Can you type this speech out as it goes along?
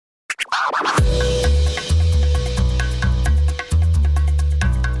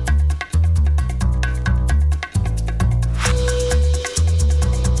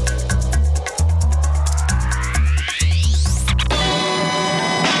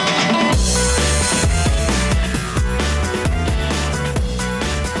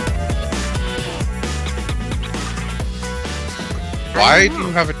Why do you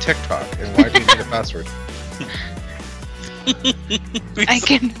have a TikTok, and why do you need a password? I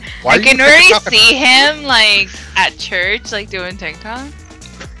can already see him like at church, like doing TikTok.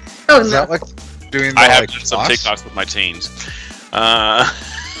 Oh, is that like doing? I have done some TikToks with my teens.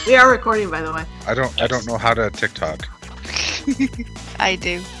 We are recording, by the way. I don't know how to TikTok. I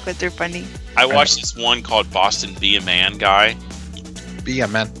do, but they're funny. I watched this one called Boston Be a Man guy. Be a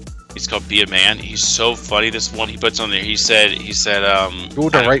man. He's called Be a Man. He's so funny. This one he puts on there. He said, do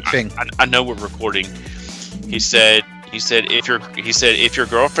the right thing. I know we're recording. He said if your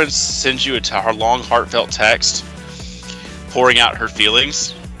girlfriend sends you a long heartfelt text pouring out her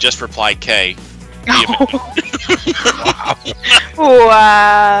feelings, just reply K. Wow.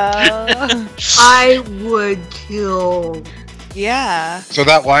 I would kill. Yeah. So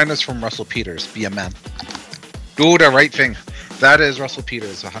that line is from Russell Peters. Be a man. Do the right thing. That is Russell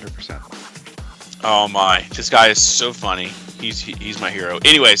Peters, 100%. Oh my! This guy is so funny. He's my hero.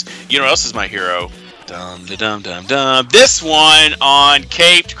 Anyways, you know what else is my hero? Dum dum dum dum. This one on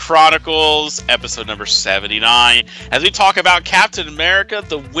Caped Chronicles, episode number 79, as we talk about Captain America: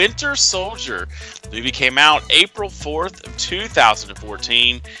 The Winter Soldier. The movie came out April 4th of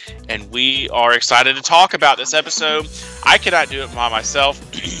 2014, and we are excited to talk about this episode. I cannot do it by myself,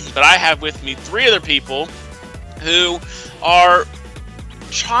 but I have with me three other people who are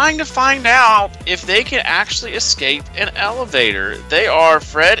trying to find out if they can actually escape an elevator. They are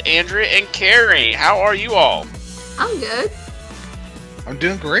Fred, Andrea, and Carrie. How are you all? I'm good. I'm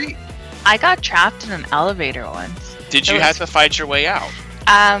doing great. I got trapped in an elevator once. Did you have to fight your way out?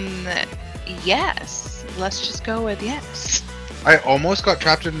 Yes. Let's just go with yes. I almost got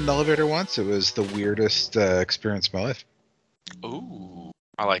trapped in an elevator once. It was the weirdest experience of my life. Ooh,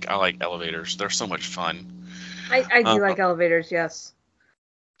 I like elevators. They're so much fun. I do like elevators, yes.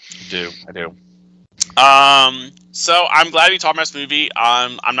 I do. So I'm glad we talked about this movie.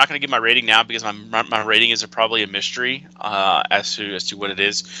 I'm not going to give my rating now because my rating is probably a mystery as to what it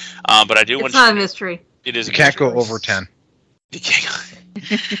is. But I do want. It's not a mystery. It is. You can't go over 10. You can't.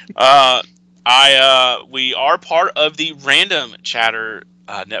 We are part of the Random Chatter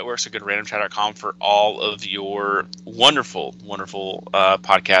network. So go to randomchatter.com for all of your wonderful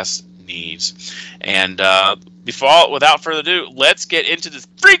podcast needs. And without further ado, let's get into this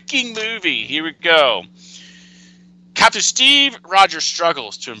freaking movie. Here we go. Captain Steve Rogers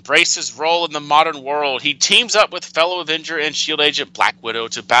struggles to embrace his role in the modern world. He teams up with fellow Avenger and S.H.I.E.L.D. agent Black Widow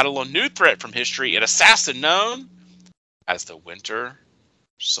to battle a new threat from history, an assassin known as the Winter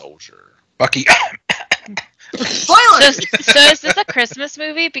Soldier. Bucky. Spoiler! So is this a Christmas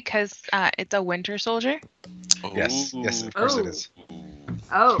movie because it's a Winter Soldier? Yes, of course it is.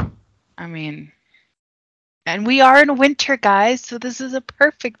 Oh. I mean, and we are in winter, guys, so this is a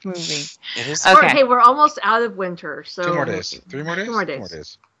perfect movie. It is. Okay. Hey, we're almost out of winter, so... 2 more days. 3 more days? 2 more 2 more days.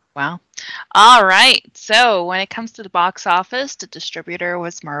 days. Wow. All right. So when it comes to the box office, the distributor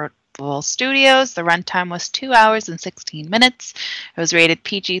was Marvel Studios. The runtime was 2 hours and 16 minutes. It was rated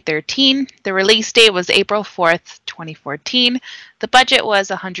PG-13. The release date was April 4th, 2014. The budget was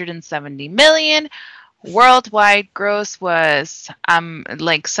 $170 million. Worldwide gross was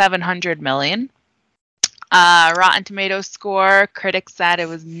like $700 million. Rotten Tomatoes score, critics said it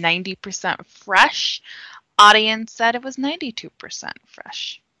was 90% fresh. Audience said it was 92%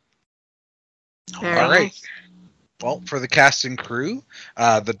 fresh. All right. Well, for the cast and crew,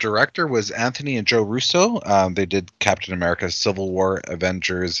 the director was Anthony and Joe Russo. They did Captain America: Civil War,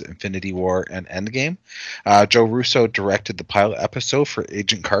 Avengers, Infinity War, and Endgame. Joe Russo directed the pilot episode for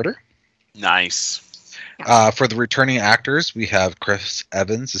Agent Carter. Nice. For the returning actors, we have Chris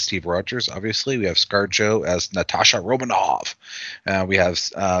Evans as Steve Rogers, obviously. We have ScarJo as Natasha Romanoff. We have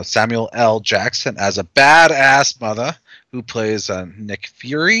Samuel L. Jackson as a badass mother who plays Nick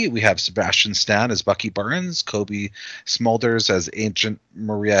Fury. We have Sebastian Stan as Bucky Barnes, Kobe Smulders as Agent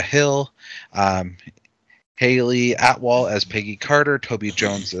Maria Hill, Haley Atwell as Peggy Carter, Toby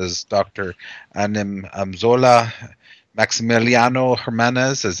Jones as Dr. Anim Amzola, Maximiliano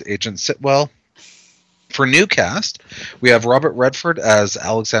Jimenez as Agent Sitwell. For new cast, we have Robert Redford as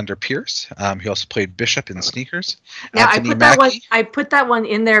Alexander Pierce. He also played Bishop in Sneakers. Yeah, Anthony I put that one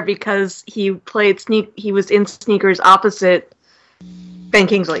in there because he was in Sneakers opposite Ben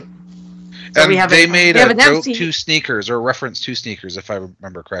Kingsley. So and they made a joke to Sneakers, or a reference to Sneakers, if I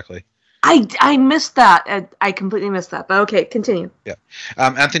remember correctly. I missed that. I completely missed that. But okay, continue. Yeah.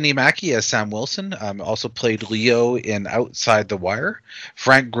 Anthony Mackie as Sam Wilson. Also played Leo in Outside the Wire.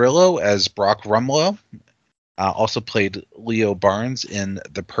 Frank Grillo as Brock Rumlow. Also played Leo Barnes in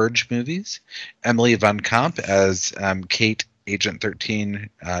the Purge movies. Emily Van Camp as Kate Agent 13,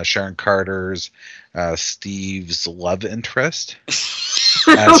 Sharon Carter's Steve's love interest.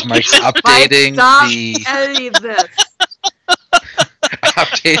 As Mike's updating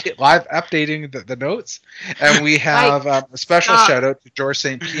updating the notes, and we have a special shout out to George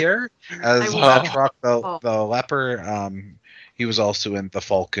St. Pierre as Batroc the leper. He was also in The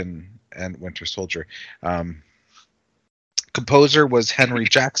Falcon and Winter Soldier. Composer was Henry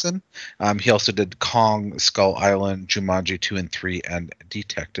Jackson. He also did Kong, Skull Island, Jumanji 2 and 3, and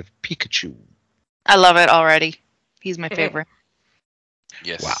Detective Pikachu. I love it already. He's my favorite.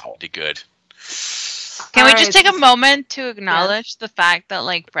 Yes. Wow. Did good. Can we just take a moment to acknowledge the fact that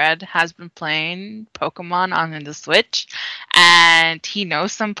like Fred has been playing Pokemon on the Switch, and he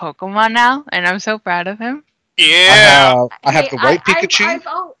knows some Pokemon now, and I'm so proud of him. Yeah. I have the white Pikachu.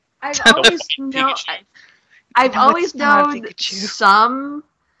 I've always known some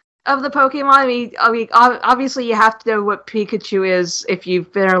of the Pokemon. I mean, obviously you have to know what Pikachu is if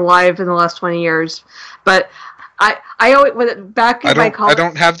you've been alive in the last 20 years. But I always back in my college. I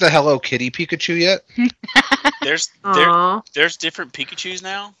don't have the Hello Kitty Pikachu yet. There's different Pikachus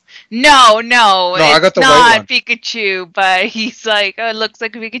now. No, I got the white one. Pikachu, but he's like, oh, it looks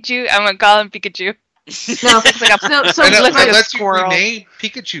like a Pikachu. I'm gonna call him Pikachu. No, it lets you rename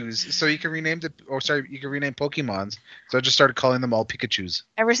Pikachus, so you can rename you can rename Pokemons. So I just started calling them all Pikachus.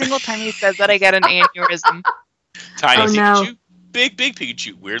 Every single time he says that, I get an aneurysm. Tiny Pikachu, big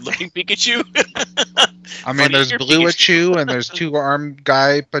Pikachu, weird looking Pikachu. I mean, there's Blue Achu and there's two arm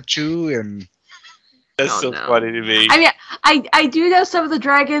guy Pachu, and that's funny to me. I mean, I do know some of the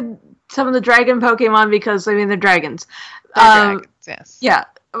dragon Pokemon because I mean they're dragons. Dragons, yes. Yeah.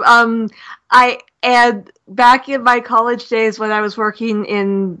 And back in my college days when I was working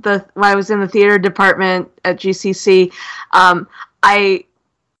when I was in the theater department at GCC, I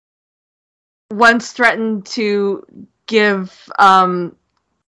once threatened to give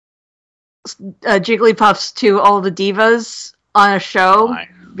Jigglypuffs to all the divas on a show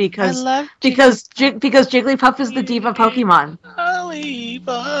because Jigglypuff is the diva Pokemon.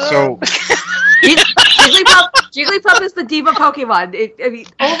 So Jigglypuff is the diva Pokemon.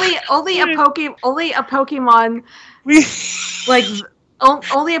 Only a Pokemon like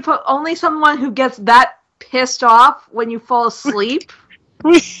only someone who gets that pissed off when you fall asleep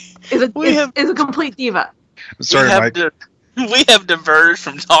is a complete diva. Sorry, Mike. We have diverged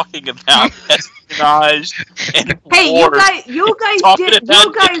from talking about espionage and hey, wars. you guys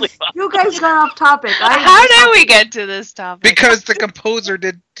got off topic. How did we get to this topic? Because the composer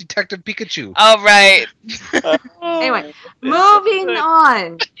did Detective Pikachu. Oh, right. Anyway, moving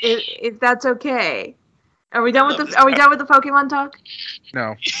on. If that's okay. Are we done with the Pokemon talk?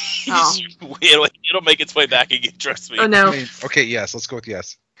 No. Oh. It'll make its way back again. Trust me. Oh no. Okay, yes. Let's go with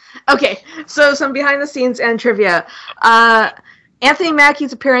yes. Okay, so some behind the scenes and trivia. Anthony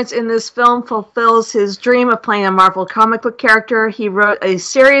Mackie's appearance in this film fulfills his dream of playing a Marvel comic book character. He wrote a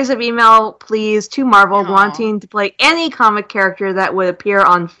series of email pleas to Marvel wanting to play any comic character that would appear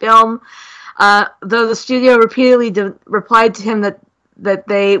on film. Though the studio repeatedly replied to him that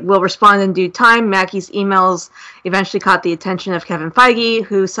they will respond in due time, Mackie's emails eventually caught the attention of Kevin Feige,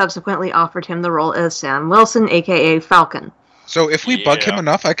 who subsequently offered him the role as Sam Wilson, a.k.a. Falcon. So if we bug him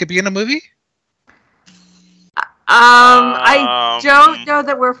enough, I could be in a movie? I don't know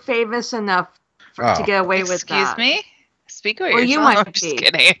that we're famous enough to get away with that. Excuse me? Speak for yourself. You might be. Just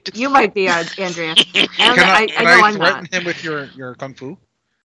kidding. You might be, Andrea. Can I threaten him with your kung fu?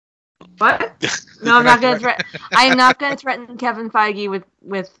 What? No, I'm not going to threaten. I am not going to threaten Kevin Feige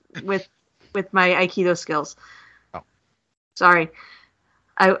with my Aikido skills. Oh. Sorry.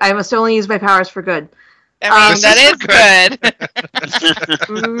 I must only use my powers for good. I mean, that is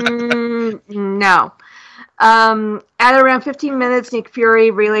good. No. At around 15 minutes, Nick Fury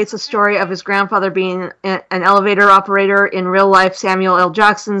relates the story of his grandfather being an elevator operator. In real life, Samuel L.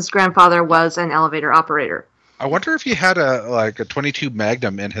 Jackson's grandfather was an elevator operator. I wonder if he had a 22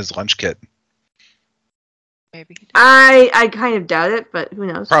 Magnum in his lunch kit. Maybe he did. I kind of doubt it, but who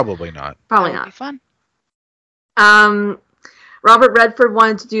knows? Probably not. Probably That would not. be fun. Robert Redford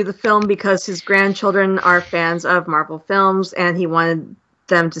wanted to do the film because his grandchildren are fans of Marvel films, and he wanted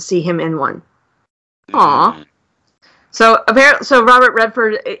them to see him in one. Aww. So Robert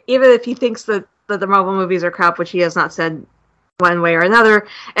Redford, even if he thinks that the Marvel movies are crap, which he has not said one way or another,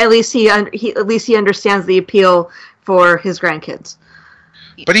 at least he understands the appeal for his grandkids.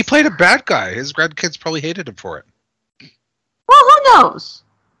 But he played a bad guy. His grandkids probably hated him for it. Well, who knows?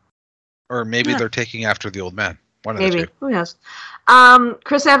 Or maybe they're taking after the old man. One of the two. Who knows?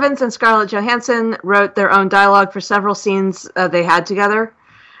 Chris Evans and Scarlett Johansson wrote their own dialogue for several scenes they had together.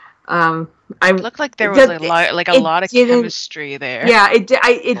 I Looked like there was a lot of chemistry there. Yeah, it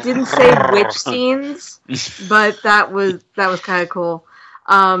didn't say which scenes, but that was kind of cool.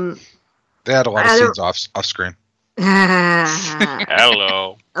 They had a lot of scenes off screen.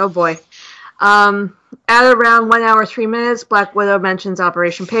 Hello. Oh boy. At around 1 hour 3 minutes, Black Widow mentions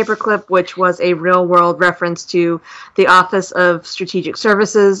Operation Paperclip, which was a real-world reference to the Office of Strategic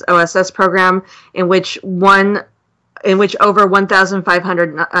Services (OSS) program, in which over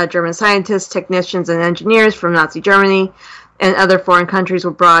 1,500 German scientists, technicians, and engineers from Nazi Germany and other foreign countries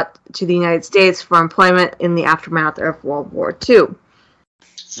were brought to the United States for employment in the aftermath of World War II.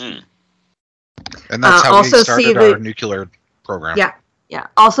 And that's how we started our nuclear program. Yeah.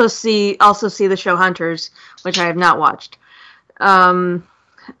 Also see the show Hunters, which I have not watched.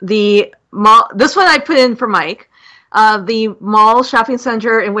 The mall. This one I put in for Mike. The mall shopping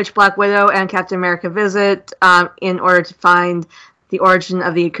center in which Black Widow and Captain America visit in order to find the origin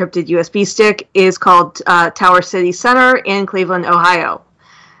of the encrypted USB stick is called Tower City Center in Cleveland, Ohio.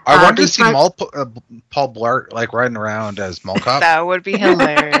 I wanted to see Paul Blart riding around as Mall Cop. That would be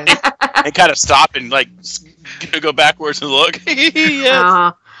hilarious. And kind of stop and go backwards and look.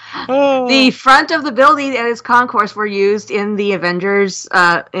 Yes. The front of the building and its concourse were used in the Avengers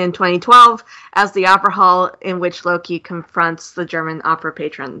in 2012 as the opera hall in which Loki confronts the German opera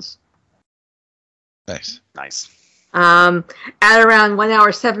patrons. Nice. At around 1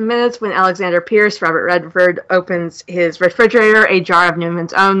 hour 7 minutes, when Alexander Pierce, Robert Redford, opens his refrigerator, a jar of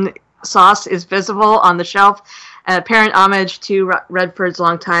Newman's Own sauce is visible on the shelf, an apparent homage to Redford's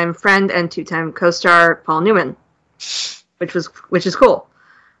longtime friend and two-time co-star Paul Newman, which is cool.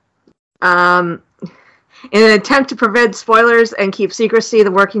 In an attempt to prevent spoilers and keep secrecy, the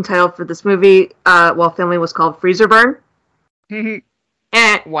working title for this movie while filming was called Freezer Burn.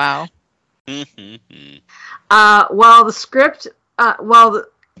 Wow.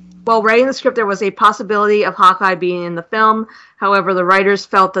 While writing the script, there was a possibility of Hawkeye being in the film. However, the writers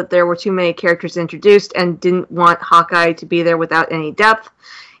felt that there were too many characters introduced and didn't want Hawkeye to be there without any depth.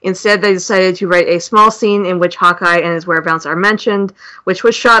 Instead, they decided to write a small scene in which Hawkeye and his whereabouts are mentioned, which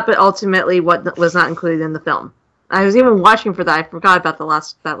was shot but ultimately was not included in the film. I was even watching for that. I forgot about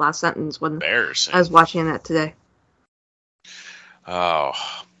that last sentence when I was watching that today. Oh.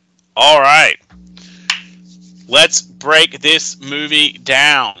 All right. Let's break this movie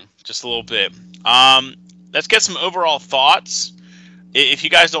down just a little bit. Let's get some overall thoughts. If you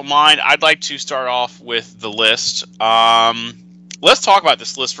guys don't mind, I'd like to start off with the list. Let's talk about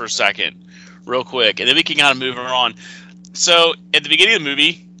this list for a second, real quick, and then we can kind of move on. So, at the beginning of the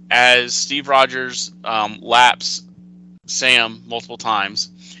movie, as Steve Rogers laps Sam multiple times,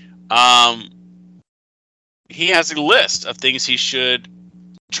 he has a list of things he should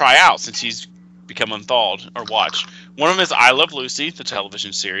try out since he's become unthawed or watch. One of them is I Love Lucy, the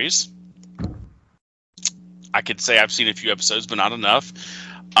television series. I could say I've seen a few episodes, but not enough.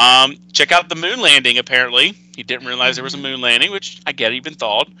 Check out the moon landing, apparently. He didn't realize there was a moon landing, which I get, he'd been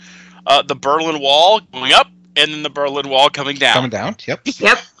thawed. The Berlin Wall going up, and then the Berlin Wall coming down. Yep.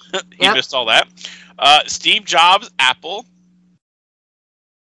 Yep. He missed all that. Steve Jobs' Apple.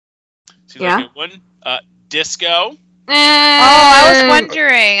 Seems like a good one. Disco.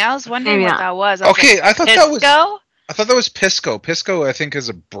 I was wondering what that was. I thought that was Pisco? I thought that was Pisco. Pisco, I think, is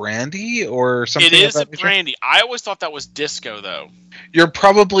a brandy or something. It is a brandy. I always thought that was Disco, though. You're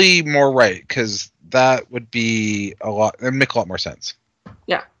probably more right, because that would be it'd make a lot more sense.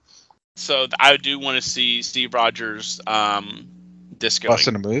 Yeah. So I do want to see Steve Rogers Disco.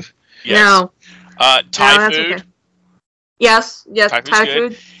 Busting a move? Yes. No. Thai food. Okay. Yes, Thai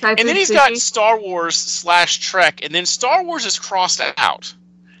food. And then he's got Star Wars / Trek, and then Star Wars is crossed out.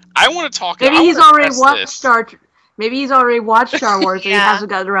 I want to talk about. Maybe he's already watched Star Wars and he hasn't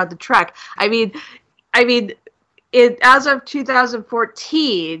gotten around to Trek. I mean, as of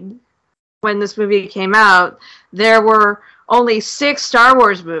 2014, when this movie came out, there were only 6 Star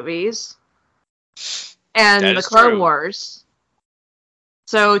Wars movies and the Clone Wars.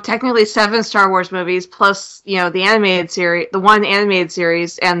 So technically 7 Star Wars movies plus, the animated series, the one animated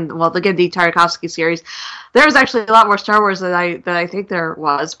series, and the Genndy Tartakovsky series. There was actually a lot more Star Wars than I think there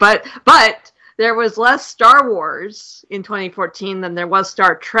was, but there was less Star Wars in 2014 than there was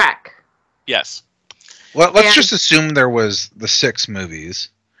Star Trek. Yes. Well, let's just assume there was the 6 movies.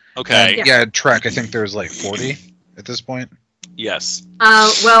 Okay. And, Trek. I think there was 40 at this point. Yes.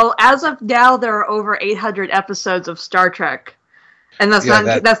 Well, as of now, there are over 800 episodes of Star Trek. And that's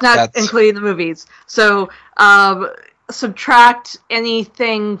not including the movies. So subtract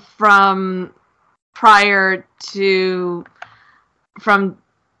anything from prior to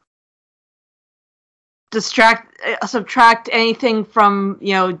subtract anything from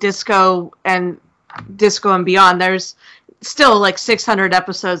Disco and beyond, there's still like 600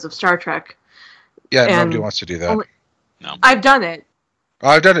 episodes of Star Trek. Yeah, And nobody wants to do that. No. I've done it. Oh,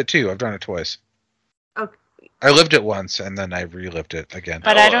 I've done it too. I've done it twice. Okay. I lived it once, and then I relived it again.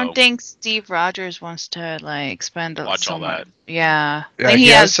 But I don't think Steve Rogers wants to like spend Watch all that. Yeah, Yeah, I think he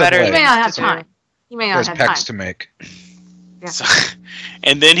he has has some, better. like- He may not have things to do. time. He may not There's have pecs time. to make. Yeah. So,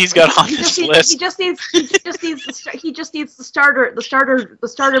 and then he's got on this list. He just needs the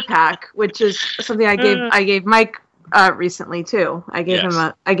starter pack, which is something I gave Mike recently too. I gave him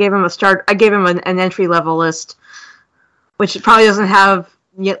an entry level list, which probably doesn't have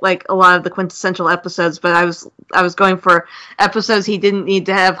yet like a lot of the quintessential episodes, but I was going for episodes he didn't need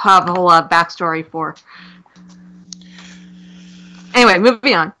to have a whole lot of backstory for. Anyway,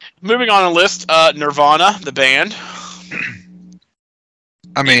 moving on. Moving on the list, Nirvana, the band.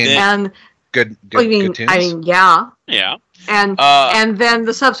 I mean, And good tunes. yeah. Yeah. And then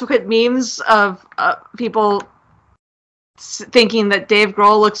the subsequent memes of people thinking that Dave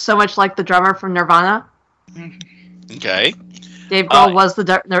Grohl looks so much like the drummer from Nirvana. Okay. Dave Grohl was the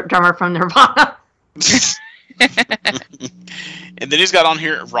drummer from Nirvana. And then he's got on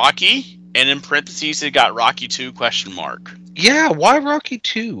here Rocky, and in parentheses he got Rocky 2 ? Yeah, why Rocky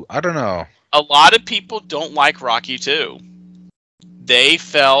 2? I don't know. A lot of people don't like Rocky 2. They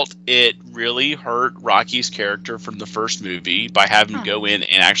felt it really hurt Rocky's character from the first movie by having to go in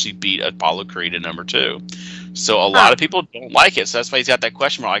and actually beat Apollo Creed in number 2. So a lot of people don't like it. So that's why he's got that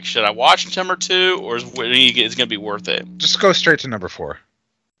question mark. Like, should I watch number 2, or is it going to be worth it? Just go straight to number 4.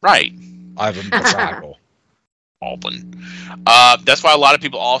 Right. Ivan Drago. Alban. That's why a lot of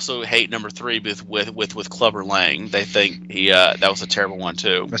people also hate number 3 with Clubber Lang. They think that was a terrible one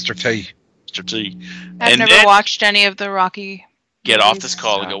too. Mr. T. Mr. T. I've never watched any of the Rocky. Get off this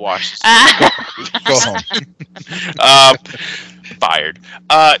call and go watch this. Go home. Fired.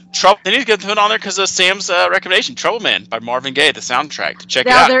 Trouble. Then he's going to put it on there because of Sam's recommendation. Trouble Man by Marvin Gaye, the soundtrack. To check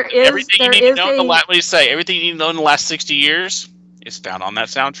it out. Everything you need to know in the last. What do you say? Everything you need to know in the last 60 years is found on that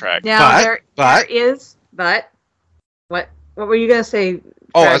soundtrack. Now there is. What were you gonna say? Fred?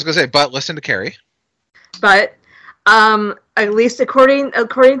 Oh, I was gonna say, but listen to Carrie. But at least according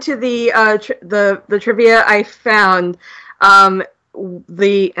to the trivia I found,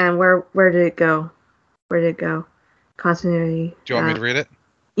 where did it go? Where did it go? Continuity. Do you want me to read it?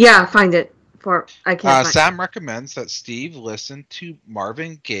 Yeah, find it. I can't. Sam recommends that Steve listen to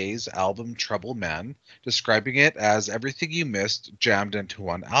Marvin Gaye's album Trouble Man, describing it as everything you missed jammed into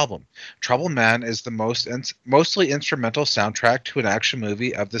one album. Trouble Man is the mostly instrumental soundtrack to an action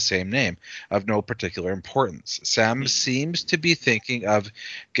movie of the same name, of no particular importance. Sam seems to be thinking of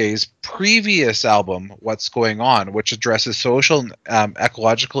Gaye's previous album, What's Going On, which addresses social and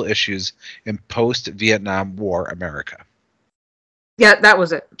ecological issues in post-Vietnam War America. Yeah, that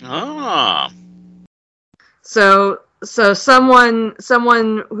was it. Ah. So someone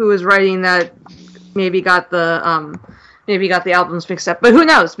who was writing that maybe got the albums mixed up, but who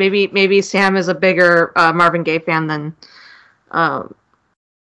knows? Maybe Sam is a bigger Marvin Gaye fan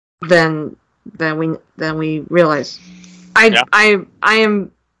than we realize. I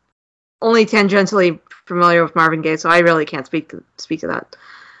am only tangentially familiar with Marvin Gaye, so I really can't speak to that.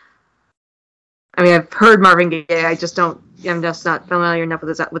 I mean, I've heard Marvin Gaye. I'm just not familiar enough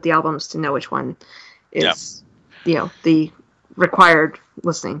with the albums to know which one is, the required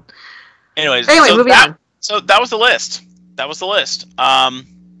listening. Anyway, moving on. So that was the list. What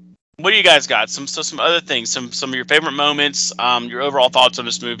do you guys got? Some other things. Some of your favorite moments. Your overall thoughts on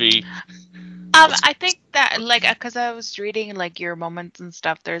this movie. I think that because I was reading your moments and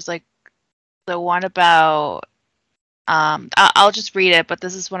stuff. There's the one about. I'll just read it, but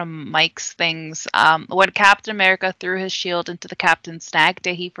this is one of Mike's things. When Captain America threw his shield into the captain's snag,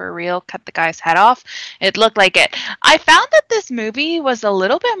 did he for real cut the guy's head off? It looked like it. I found that this movie was a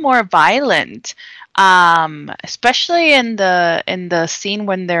little bit more violent, especially in the scene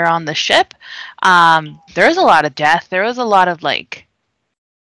when they're on the ship. There was a lot of death. There was a lot of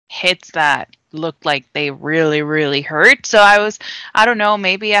hits that looked like they really, really hurt. So I don't know,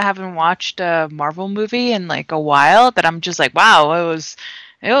 maybe I haven't watched a Marvel movie in a while, that I'm just wow,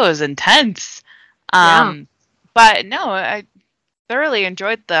 it was intense. Yeah. But no, I thoroughly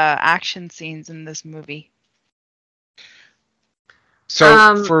enjoyed the action scenes in this movie.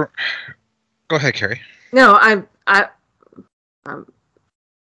 So go ahead, Carrie. No, I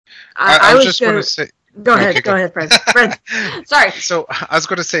was just going to say. Go ahead, Fred. Sorry. So I was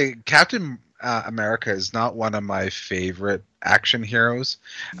going to say, Captain America is not one of my favorite action heroes.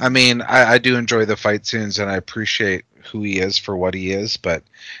 I mean, I do enjoy the fight scenes and I appreciate who he is for what he is, but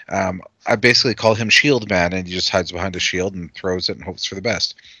I basically call him Shield Man, and he just hides behind a shield and throws it and hopes for the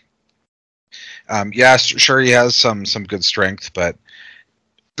best. Yeah, sure, he has some good strength, but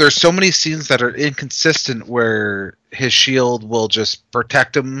there's so many scenes that are inconsistent where his shield will just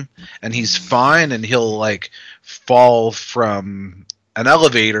protect him and he's fine, and he'll like fall from an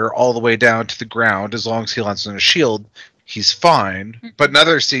elevator all the way down to the ground. As long as he lands on a shield, he's fine. But in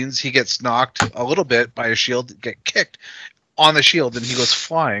other scenes, he gets knocked a little bit by a shield, get kicked on the shield, and he goes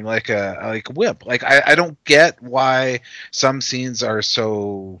flying like a whip. Like I don't get why some scenes are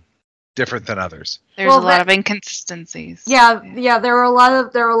so different than others. There's a lot of inconsistencies. Yeah. There were a lot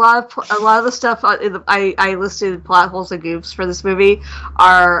of the stuff I listed plot holes and goofs for this movie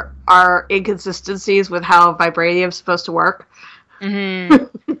are inconsistencies with how vibranium's supposed to work.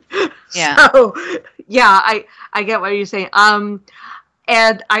 Mm-hmm. Yeah. So yeah, I get what you're saying. And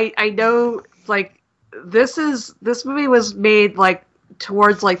I know like this movie was made like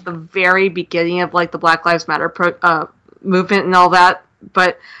towards like the very beginning of like the Black Lives Matter movement and all that,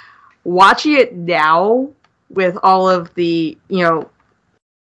 but watching it now with all of the, you know,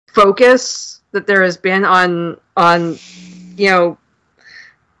 focus that there has been on you know,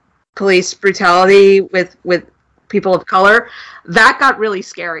 police brutality with people of color, that got really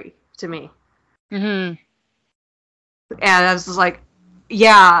scary to me. Mm-hmm. And I was just like,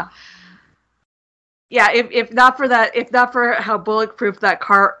 yeah, if not for that, if not for how bulletproof that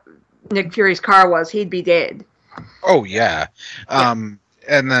car, Nick Fury's car was, he'd be dead. Oh yeah.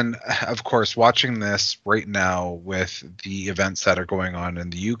 And then, of course, watching this right now with the events that are going on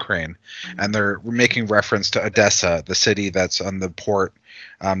in the Ukraine, and they're making reference to Odessa, the city that's on the port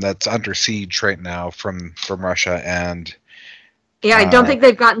that's under siege right now from Russia. And yeah, I don't think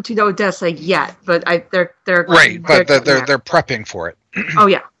they've gotten to Odessa yet, but they're right, but they're prepping for it. Oh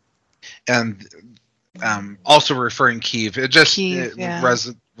yeah, and also referring Kyiv, it just yeah.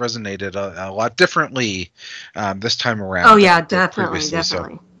 resonated a lot differently this time around. Oh yeah, definitely.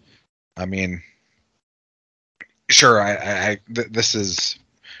 So, I mean, sure, this is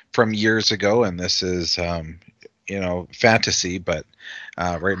from years ago, and this is you know, fantasy, but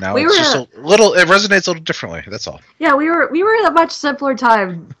right now it's just a little. It resonates a little differently. That's all. Yeah, we were in a much simpler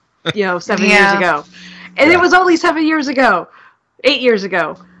time, you know, 7 years ago, and it was only 7 years ago, 8 years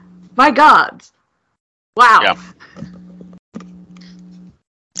ago. My God, wow. Yeah.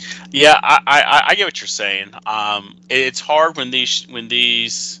 Yeah, I get what you're saying. It's hard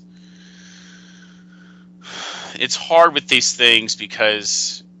it's hard with these things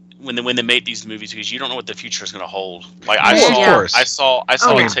because when they make these movies, because you don't know what the future is going to hold. Like I saw a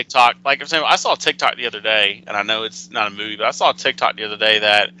TikTok. Like I'm saying, I saw a TikTok the other day, and I know it's not a movie, but I saw a TikTok the other day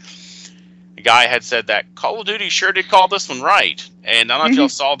that a guy had said that Call of Duty sure did call this one right. And I don't know if y'all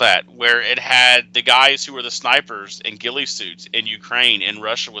saw that, where it had the guys who were the snipers in ghillie suits in Ukraine, and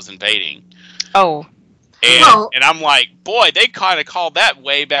Russia was invading. Oh. And I'm like, boy, they kind of called that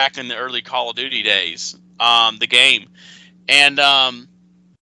way back in the early Call of Duty days, the game. And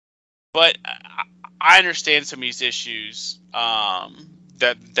but I understand some of these issues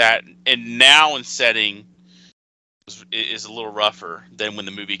that and now in setting is a little rougher than when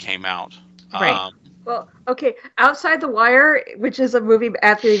the movie came out. Right. Well, okay. Outside the Wire, which is a movie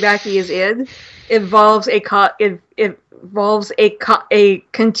Anthony Mackie is in, involves a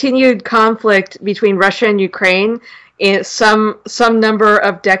continued conflict between Russia and Ukraine in some number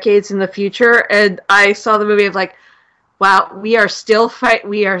of decades in the future. And I saw the movie of like, wow, we are still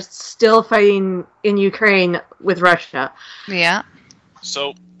fighting in Ukraine with Russia. Yeah.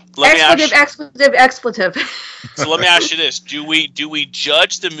 So let me ask expletive. So let me ask you this: Do we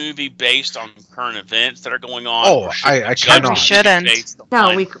judge the movie based on current events that are going on? Oh, I cannot. We shouldn't.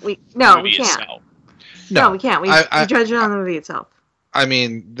 No, we can't. Itself? No, we can't. We judge it on the movie itself. I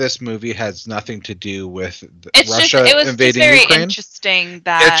mean, this movie has nothing to do with Russia invading Ukraine. It was just very interesting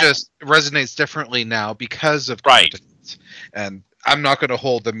that it just resonates differently now because of right. Events. And I'm not going to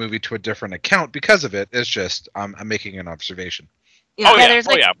hold the movie to a different account because of it. It's just I'm making an observation. Yeah, there's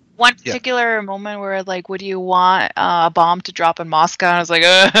one particular moment where like, would you want a bomb to drop in Moscow? And I was like,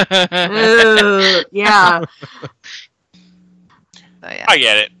 yeah. So, yeah. I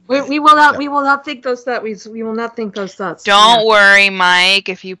get it. We will not think those thoughts. We will not think those thoughts. Don't worry, Mike.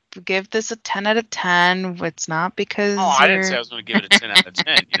 If you give this a 10 out of 10, it's not because. Oh, I didn't say I was going to give it a 10 out of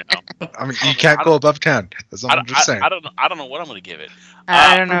 10. You know. I mean, you can't go above 10. That's all I'm just saying. I don't know what I'm going to give it.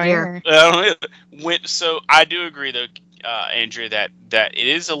 I don't know either. So I do agree though, Andrea, that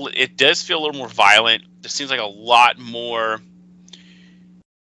it does feel a little more violent. It seems like a lot more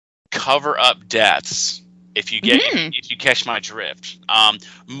cover up deaths. If you catch my drift,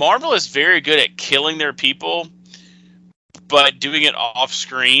 Marvel is very good at killing their people, but doing it off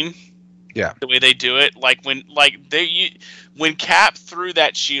screen. Yeah, the way they do it, when Cap threw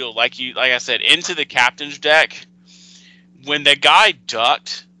that shield, like I said, into the captain's deck, when the guy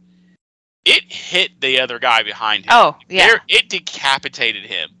ducked, it hit the other guy behind him. Oh, yeah. It decapitated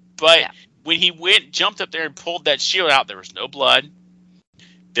him. But when he jumped up there and pulled that shield out, there was no blood.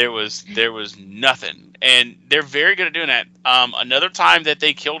 There was nothing, and they're very good at doing that. Another time that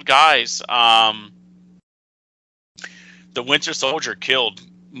they killed guys, the Winter Soldier killed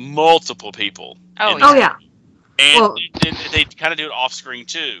multiple people. Oh yeah. And they kind of do it off screen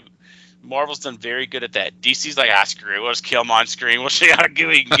too. Marvel's done very good at that. DC's like, screw it, we'll just kill them on screen. We'll see how good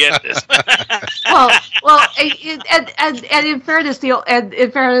we can get this. And in fairness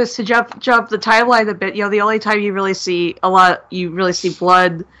to jump the timeline a bit, the only time you really see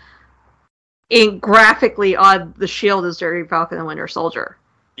blood graphically on the shield is during Falcon and Winter Soldier.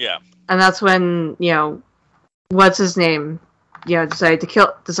 Yeah. And that's when what's his name? Went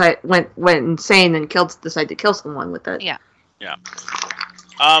insane and decided to kill someone with it. Yeah. Yeah.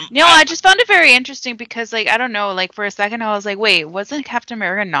 I just found it very interesting because, I don't know, for a second I was like, wait, wasn't Captain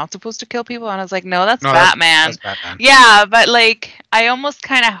America not supposed to kill people? And I was like, no, that's Batman. That's Batman. Yeah, but, I almost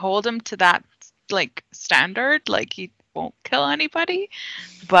kind of hold him to that, standard. He won't kill anybody.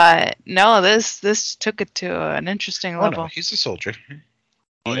 But, no, this took it to an interesting level. No, he's a soldier.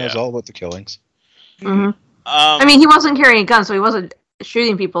 He knows all about the killings. Mm-hmm. I mean, he wasn't carrying a gun, so he wasn't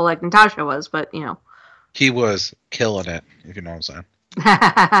shooting people like Natasha was, but, He was killing it, if you know what I'm saying.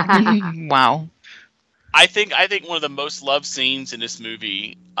 Wow. I think one of the most loved scenes in this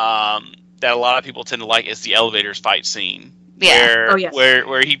movie that a lot of people tend to like is the elevators fight scene. Yeah.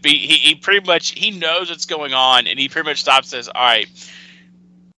 Where he pretty much he knows what's going on and he pretty much stops and says, all right,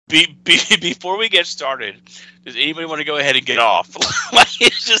 before we get started, does anybody want to go ahead and get off?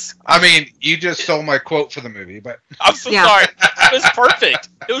 It's just. I mean, you just stole my quote for the movie, but I'm so sorry. It was perfect.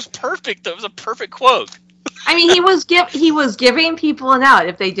 It was perfect. That was a perfect quote. I mean, he was giving people an out.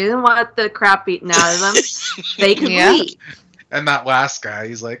 If they didn't want the crap beaten out of them, they could leave. And that last guy,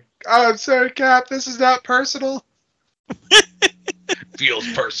 he's like, "Oh, I'm sorry, Cap. This is not personal." Feels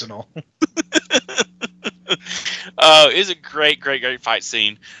personal. It's a great fight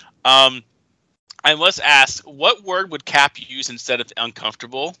scene. I must ask, what word would Cap use instead of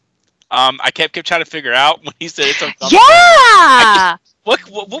uncomfortable? I kept trying to figure out when he said it's uncomfortable. Yeah. What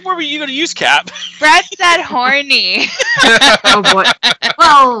word were you going to use, Cap? Brett said horny. Oh boy.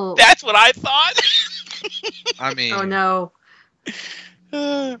 Well, that's what I thought. I mean. Oh no.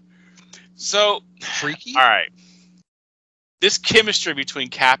 So freaky. All right. This chemistry between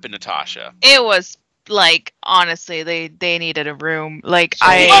Cap and Natasha. It was honestly, they needed a room.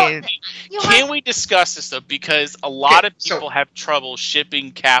 Can we discuss this though? Because a lot of people have trouble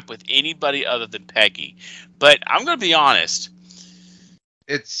shipping Cap with anybody other than Peggy. But I'm going to be honest.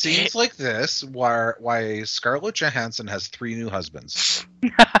 It seems like this why Scarlett Johansson has 3 new husbands.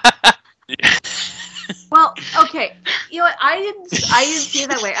 Well, okay. You know what? I didn't see it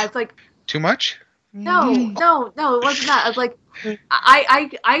that way. I was like, too much? No, it wasn't that. I was like,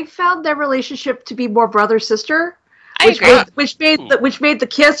 I found their relationship to be more brother-sister, which made the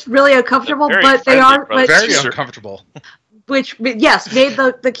kiss really uncomfortable. But they aren't very uncomfortable. Which made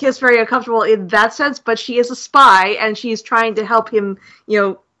the kiss very uncomfortable in that sense. But she is a spy, and she's trying to help him,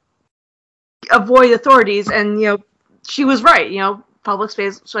 avoid authorities. And she was right. Public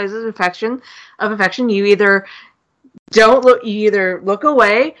spaces of affection. You either look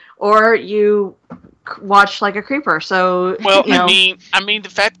away, or you watch like a creeper. So I mean the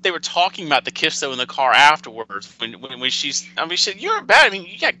fact that they were talking about the kiss though in the car afterwards when she said you weren't bad. I mean,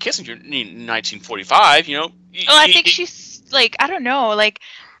 you got kissing in 1945. I think she's I don't know,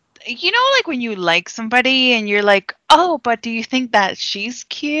 when you like somebody and you're like, oh, but do you think that she's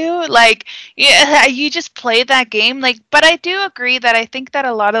cute? You just play that game. But I do agree that I think that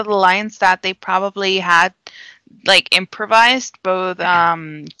a lot of the lines that they probably had improvised, both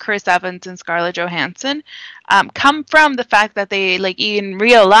Chris Evans and Scarlett Johansson, come from the fact that they in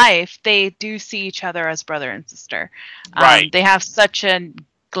real life they do see each other as brother and sister. Right. They have such a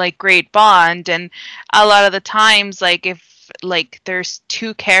great bond, and a lot of the times if there's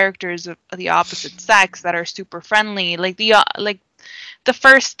 2 characters of the opposite sex that are super friendly, the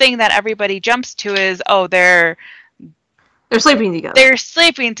first thing that everybody jumps to is, oh, they're sleeping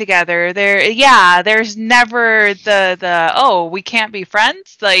together. There's never the oh, we can't be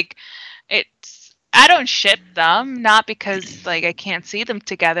friends. I don't ship them, not because I can't see them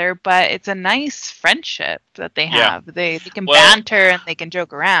together, but it's a nice friendship that they have. They can banter and they can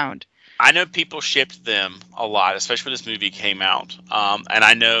joke around. I know people shipped them a lot, especially when this movie came out. And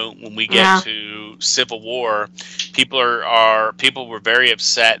I know when we get to Civil War, people were very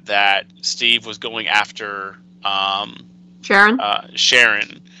upset that Steve was going after Sharon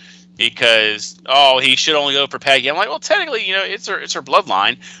because he should only go for Peggy. I'm like, well, technically, it's her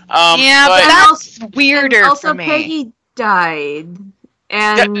bloodline. But that's weirder also, for me. Peggy died,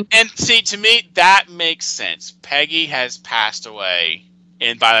 and see, to me, that makes sense. Peggy has passed away.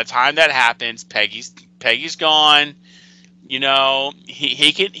 And by the time that happens, Peggy's gone. He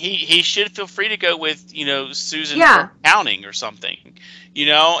should feel free to go with Susan for accounting or something.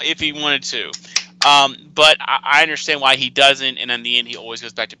 If he wanted to. But I understand why he doesn't, and in the end, he always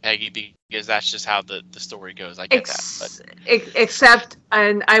goes back to Peggy because that's just how the story goes. I get that. But. Except,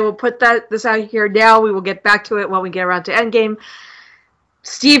 and I will put this out here now. We will get back to it when we get around to Endgame.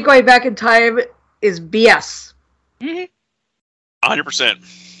 Steve going back in time is BS. Mm-hmm. 100%.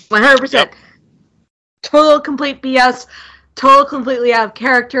 100%. Yep. Total complete BS. Total completely out of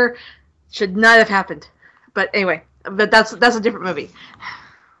character. Should not have happened. But anyway, that's a different movie.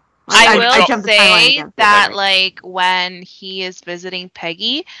 I will say that like when he is visiting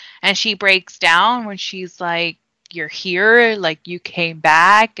Peggy and she breaks down when she's like, "You're here, like you came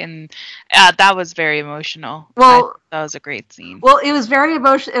back," and that was very emotional. Well, that was a great scene. Well, it was very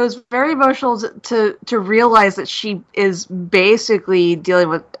emotional. It was very emotional to realize that she is basically dealing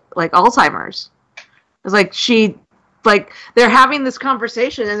with like Alzheimer's. It's like they're having this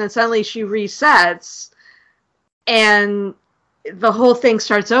conversation, and then suddenly she resets, and the whole thing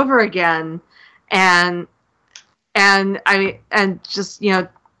starts over again, and I've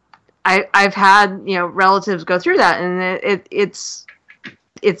had relatives go through that, and it's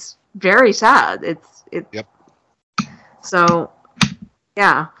very sad. Yep. So,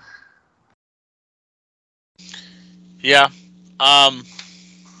 yeah. Yeah.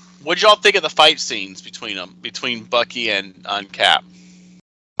 What did y'all think of the fight scenes between Bucky and Cap?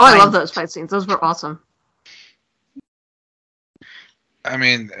 Oh, I love those fight scenes. Those were awesome. I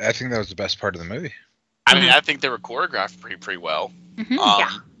mean, I think that was the best part of the movie. I mean, I think they were choreographed pretty well. Mm-hmm.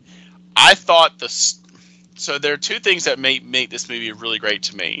 I thought so there are two things that make this movie really great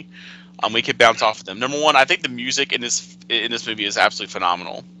to me. We could bounce off of them. Number one, I think the music in this movie is absolutely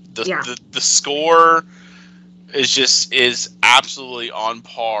phenomenal. The score is absolutely on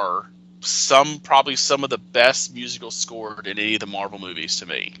par. Probably some of the best musical scored in any of the Marvel movies to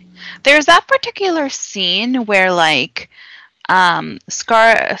me. There's that particular scene where like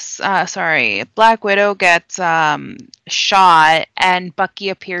Black Widow gets shot and Bucky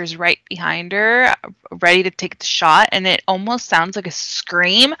appears right behind her, ready to take the shot, and it almost sounds like a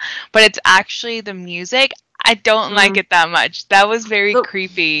scream, but it's actually the music. I don't like it that much. That was very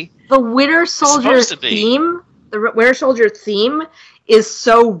creepy. The Winter Soldier theme, is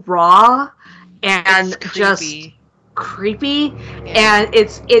so raw and just creepy, and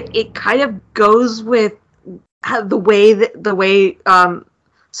it kind of goes with the way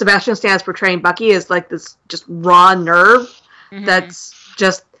Sebastian Stan's portraying Bucky is like this just raw nerve that's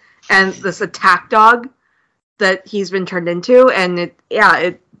just, and this attack dog that he's been turned into, and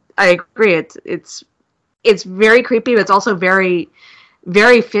I agree, it's very creepy, but it's also very,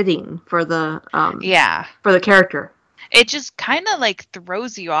 very fitting for the for the character. It just kind of like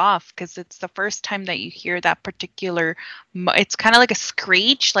throws you off because it's the first time that you hear that particular. It's kind of like a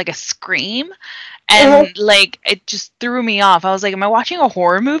screech, like a scream, and like it just threw me off. I was like, "Am I watching a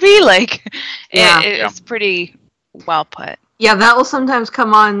horror movie?" Like, it's pretty well put. Yeah, that will sometimes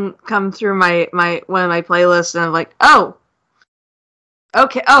come through my one of my playlists, and I'm like, "Oh,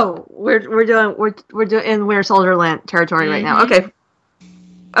 okay. Oh, we're doing in Winter Soldier Land territory right now." Okay,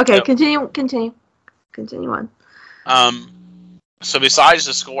 yep. Continue on. So besides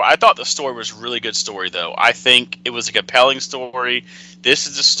the score, I thought the story was a really good story, though. I think it was a compelling story. This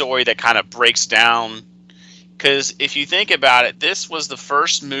is a story that kind of breaks down, because if you think about it, this was the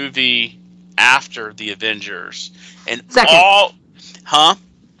first movie after the Avengers, and Second.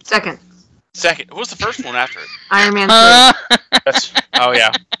 Second. What was the first one after it? Iron Man 3. Oh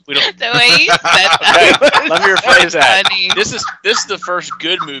yeah. We don't. The way you said that. Okay, let me rephrase that. Funny. This is the first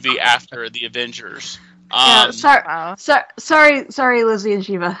good movie after the Avengers. Sorry, Lizzie and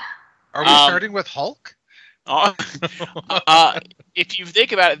Shiva. Are we starting with Hulk? If you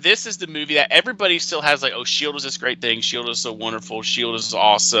think about it, this is the movie that everybody still has like, oh, S.H.I.E.L.D. is this great thing, S.H.I.E.L.D. is so wonderful, S.H.I.E.L.D. is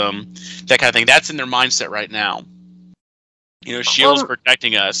awesome, that kind of thing. That's in their mindset right now. S.H.I.E.L.D. is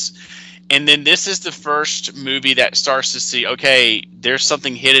protecting us. And then this is the first movie that starts to see, okay, there's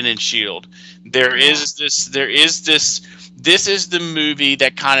something hidden in S.H.I.E.L.D. This is the movie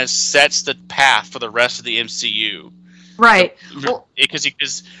that kind of sets the path for the rest of the MCU. Right.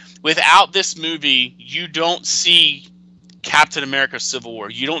 Because without this movie, you don't see Captain America: Civil War.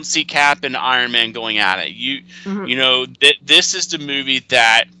 You don't see Cap and Iron Man going at it. You know that this is the movie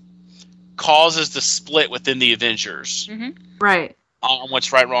that causes the split within the Avengers. Right. On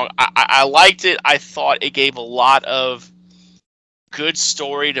what's right and wrong. I liked it. I thought it gave a lot of good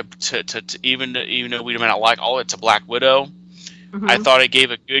story to even though we might not like all of it, to Black Widow. I thought it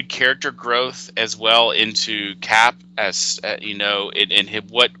gave a good character growth as well into Cap, as you know, in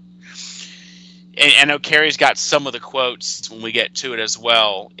what. And I know Carrie's got some of the quotes when we get to it as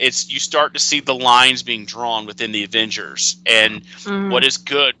well. It's, you start to see the lines being drawn within the Avengers, and what is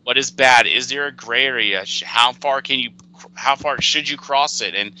good, what is bad. Is there a gray area? How far should you cross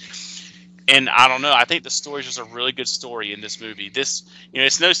it? And I don't know. I think the story is just a really good story in this movie. This,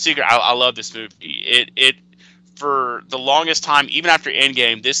 it's no secret. I love this movie. It for the longest time, even after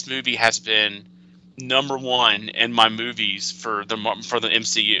Endgame, this movie has been number one in my movies for the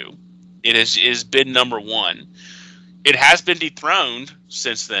MCU. It has been number one. It has been dethroned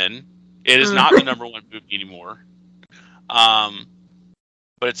since then. It is not the number one movie anymore. But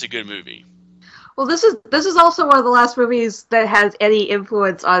it's a good movie. Well, this is also one of the last movies that has any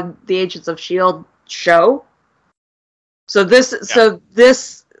influence on the Agents of S.H.I.E.L.D. show. So it's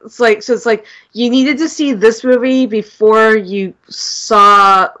like you needed to see this movie before you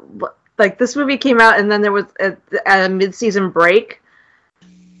saw, like, this movie came out and then there was a mid-season break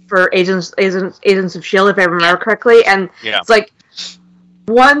for Agents of S.H.I.E.L.D., if I remember correctly, and it's like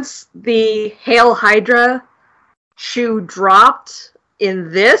once the Hail Hydra shoe dropped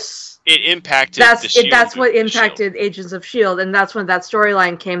in this, it impacted that's what impacted Agents of S.H.I.E.L.D., and that's when that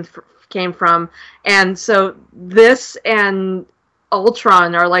storyline came from. And so this and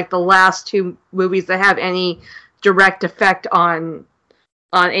Ultron are like the last two movies that have any direct effect on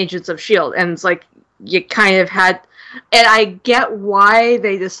Agents of S.H.I.E.L.D., and it's like you kind of had. And I get why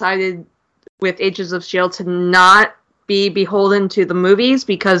they decided with Agents of S.H.I.E.L.D. to not be beholden to the movies,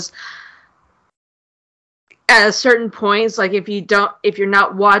 because at a certain point, it's like if you're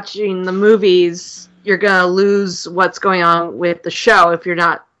not watching the movies, you're gonna lose what's going on with the show if you're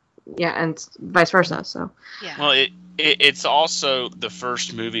not, and vice versa. So well, it's also the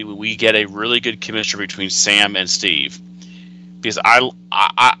first movie where we get a really good chemistry between Sam and Steve, because I'm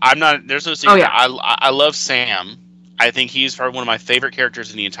not, there's no secret. I love Sam. I think he's probably one of my favorite characters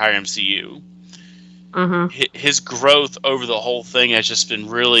in the entire MCU. His growth over the whole thing has just been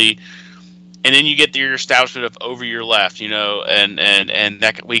really, and then you get your establishment of over your left, and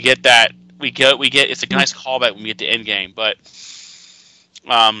that we get it's a nice callback when we get to Endgame. But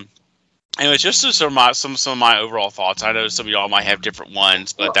anyway, just some of my overall thoughts. I know some of y'all might have different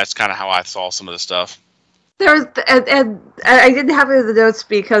ones, but that's kind of how I saw some of the stuff. There's, and I didn't have it in the notes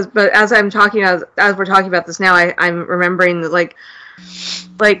but as we're talking about this now, I'm remembering that like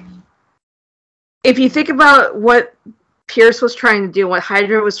if you think about what Pierce was trying to do, what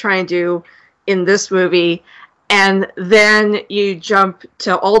Hydra was trying to do in this movie, and then you jump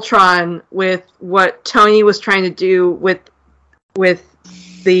to Ultron with what Tony was trying to do with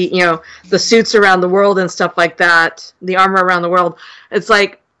the the suits around the world and stuff like that, the armor around the world. It's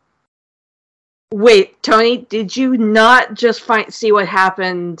like, wait, Tony, did you not just see what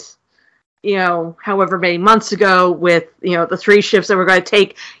happened, however many months ago with, the three ships that were going to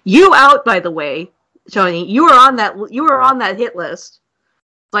take you out? By the way, Tony, you were on that hit list.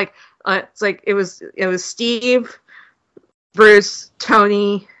 It was Steve, Bruce,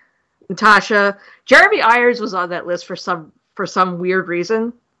 Tony, Natasha. Jeremy Irons was on that list for some weird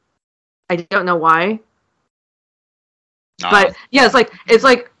reason. I don't know why. But yeah, it's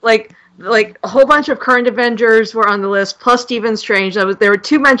like a whole bunch of current Avengers were on the list, plus Stephen Strange. There were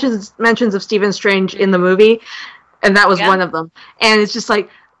two mentions of Stephen Strange in the movie, and that was one of them. And it's just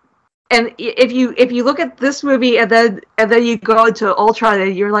like, and if you look at this movie and then you go into Ultron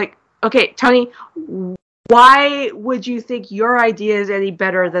and you're like, okay, Tony, why would you think your idea is any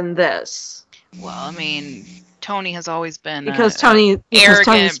better than this? Well, I mean, Tony has always been because Tony's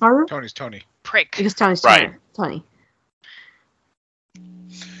smarter. Tony's Tony. Prick. Because Tony's smarter. Tony.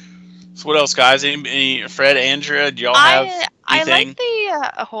 So what else, guys? Any Fred, Andrea, do y'all have anything? I like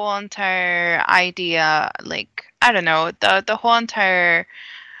the whole entire idea, like, I don't know, the whole entire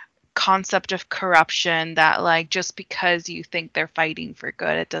concept of corruption, that, like, just because you think they're fighting for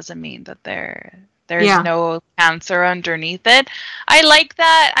good, it doesn't mean that there's no cancer underneath it. I like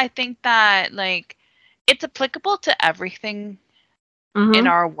that. I think that, like, it's applicable to everything in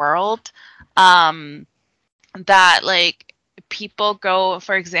our world. That, like, people go,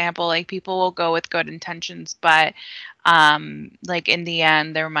 for example, like people will go with good intentions, but like in the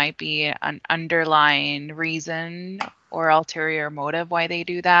end there might be an underlying reason or ulterior motive why they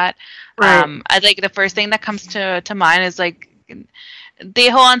do that. Right. I like the first thing that comes to mind is like the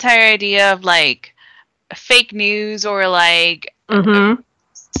whole entire idea of like fake news or like Mm-hmm.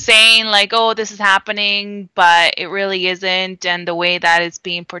 saying like, oh, this is happening, but it really isn't, and the way that it's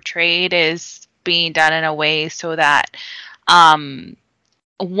being portrayed is being done in a way so that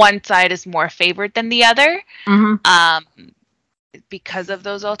one side is more favored than the other. Mm-hmm. Because of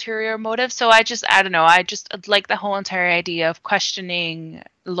those ulterior motives. So I don't know. I just like the whole entire idea of questioning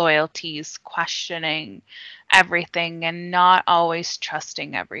loyalties, questioning everything, and not always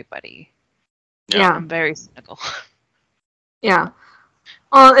trusting everybody. Yeah. I'm very cynical. Yeah.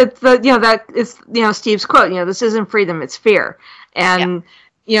 Well, it's the that it's Steve's quote. This isn't freedom; it's fear. And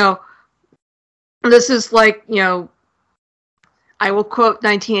this is like I will quote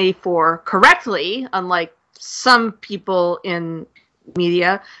 1984 correctly, unlike some people in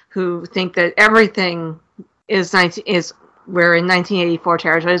media who think that everything is we're in 1984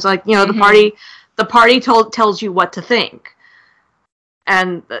 territory. It's like the party tells you what to think.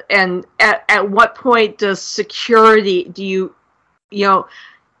 And at what point does security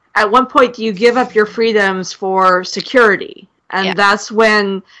at one point do you give up your freedoms for security? And that's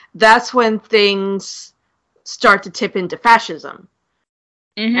when things start to tip into fascism.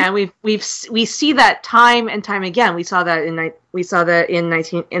 Mm-hmm. And we see that time and time again. We saw that in the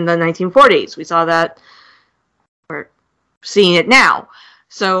 1940s. We saw that. We're seeing it now.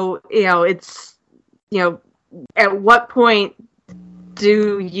 So it's at what point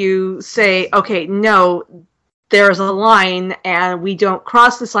do you say, okay, no, there's a line, and we don't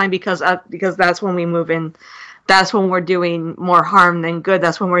cross this line because that's when we move in. That's when we're doing more harm than good.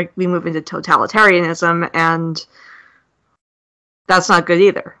 That's when we move into totalitarianism, and that's not good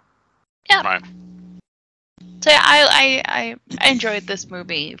either. Yeah. Right. So I enjoyed this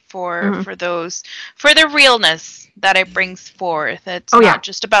movie for the realness that it brings forth. It's not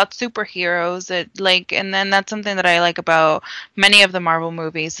just about superheroes. And then that's something that I like about many of the Marvel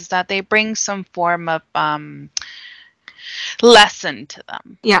movies is that they bring some form of lesson to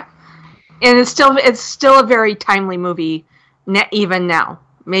them. Yeah, and it's still a very timely movie, even now.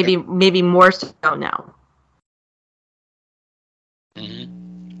 Maybe more so now. Mm-hmm.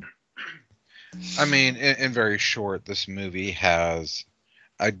 I mean, in very short, this movie has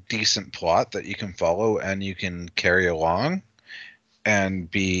a decent plot that you can follow and you can carry along and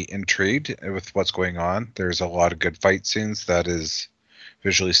be intrigued with what's going on. There's a lot of good fight scenes that is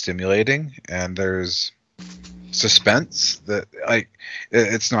visually stimulating, and there's suspense that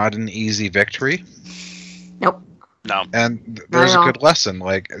it's not an easy victory. Nope. No. And there's a good lesson.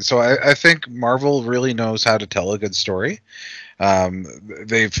 So I think Marvel really knows how to tell a good story.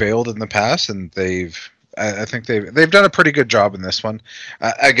 They've failed in the past, and I think they've done a pretty good job in this one.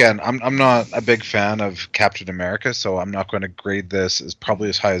 Again, I'm not a big fan of Captain America, so I'm not going to grade this as probably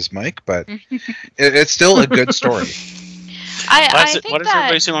as high as Mike, but it's still a good story. I think what is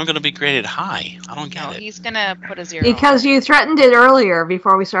everybody saying I'm going to be graded high? I don't get it. He's going to put a 0. Because you threatened it earlier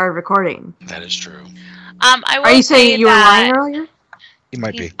before we started recording. That is true. Are you saying you were lying earlier? He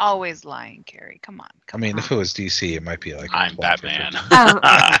might He's be. always lying, Carrie. Come on. I mean, if it was DC, it might be like I'm Batman. Oh,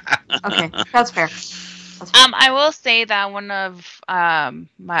 okay. That's fair. I will say that one of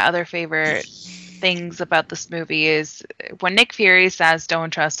my other favorite things about this movie is when Nick Fury says don't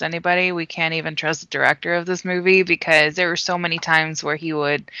trust anybody, we can't even trust the director of this movie, because there were so many times where he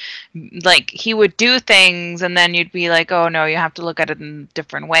would do things and then you'd be like, oh no, you have to look at it in a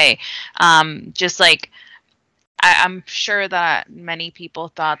different way. Just like I'm sure that many people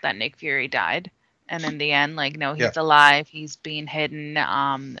thought that Nick Fury died, and in the end, like, no, he's alive. He's being hidden.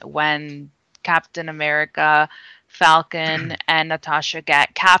 When Captain America, Falcon, and Natasha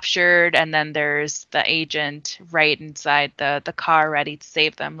get captured, and then there's the agent right inside the car ready to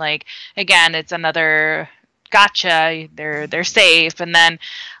save them. Like, again, it's another gotcha. They're safe, and then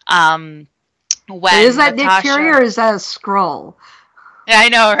when is that Natasha, Nick Fury or is that a Skrull? Yeah, I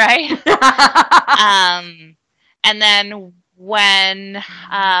know, right? And then when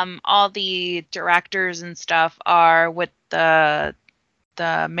all the directors and stuff are with the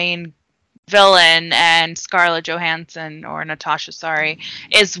main villain, and Scarlett Johansson, or Natasha, sorry,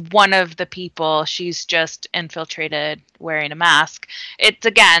 is one of the people, she's just infiltrated wearing a mask. It's,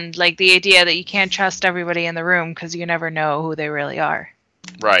 again, like the idea that you can't trust everybody in the room because you never know who they really are.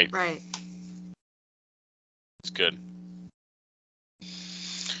 Right. Right. It's good.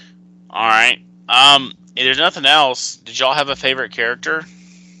 All right. If there's nothing else, did y'all have a favorite character?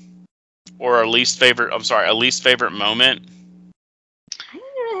 Or a least favorite moment?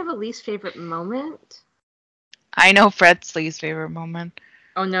 least favorite moment. I know Fred's least favorite moment.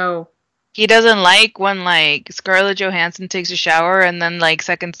 Oh no. He doesn't like when like Scarlett Johansson takes a shower and then like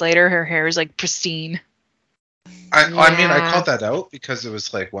seconds later her hair is like pristine. I mean, I Yeah. called that out because it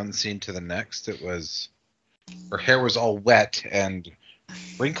was like one scene to the next. It was her hair was all wet and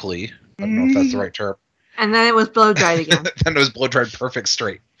wrinkly. I don't know if that's the right term. And then it was blow dried again. Then it was blow dried perfect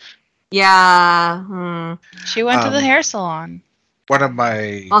straight. Yeah. Hmm. She went to the hair salon. One of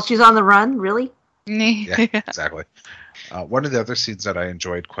my While she's on the run, really? yeah, exactly. One of the other scenes that I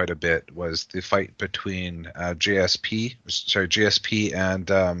enjoyed quite a bit was the fight between GSP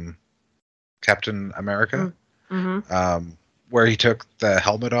and Captain America, Mm-hmm. where he took the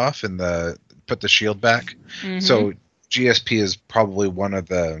helmet off and put the shield back. Mm-hmm. So GSP is probably one of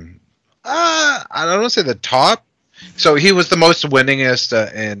the I don't want to say the top. So he was the most winningest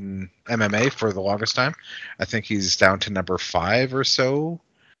in MMA for the longest time. I think he's down to number 5 or so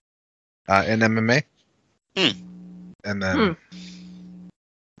in MMA. And then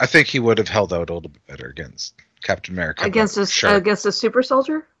I think he would have held out a little bit better against Captain America. Against a super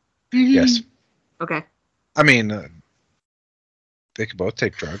soldier? Yes. Okay. I mean, they could both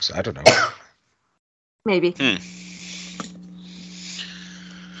take drugs. I don't know. Maybe.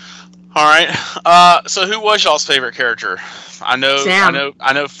 All right. So who was y'all's favorite character? I know. Sam.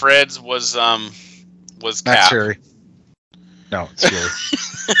 I know. Fred's was Not Cap. Siri. No, it's Siri.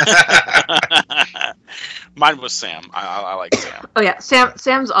 Mine was Sam. I like Sam. Oh yeah,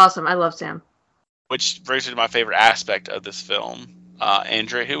 Sam's awesome. I love Sam. Which brings me to my favorite aspect of this film.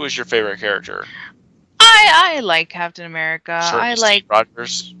 Andrea, who was your favorite character? I like Captain America. I Steve like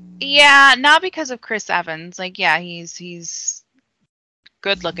Rogers. Yeah, not because of Chris Evans. Like, yeah, he's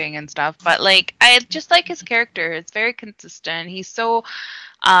good looking and stuff, but like I just like his character. It's very consistent. He's so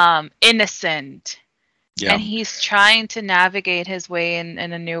innocent. Yeah. And he's trying to navigate his way in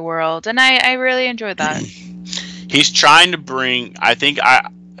a new world. And I really enjoyed that. He's trying to bring, I think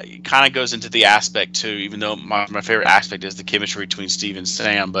it kind of goes into the aspect too, even though my favorite aspect is the chemistry between Steve and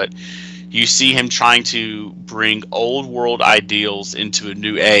Sam, but you see him trying to bring old world ideals into a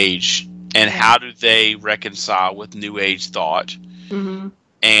new age, and how do they reconcile with new age thought? Mm-hmm.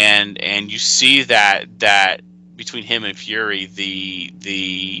 And you see that between him and Fury,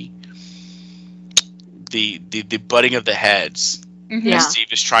 the butting of the heads. Mm-hmm. Yeah. And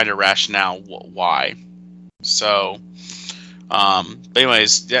Steve is trying to rationale why. So, but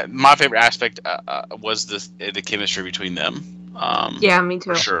anyways, my favorite aspect was the chemistry between them. Yeah, me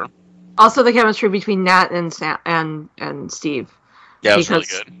too. For sure. Also, the chemistry between Nat and Sam and Steve. Yeah, it was really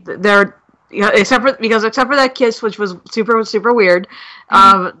good. They're except for that kiss, which was super super weird.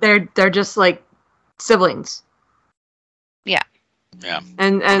 They're just like siblings. Yeah. Yeah.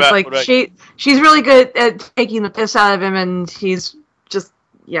 And she's really good at taking the piss out of him, and he's just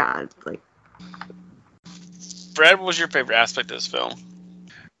like. Fred, what was your favorite aspect of this film?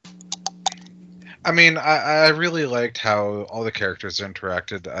 I mean, I really liked how all the characters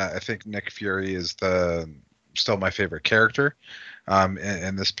interacted. I think Nick Fury is still my favorite character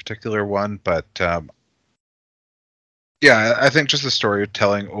in this particular one. But yeah, I think just the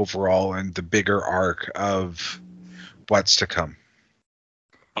storytelling overall and the bigger arc of what's to come.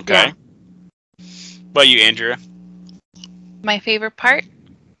 Okay. Yeah. What about you, Andrea? My favorite part?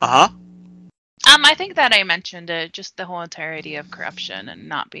 Uh-huh. I think that I mentioned it, just the whole entirety of corruption and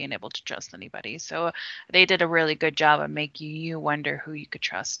not being able to trust anybody. So they did a really good job of making you wonder who you could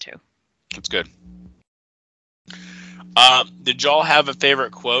trust too. That's good. Did y'all have a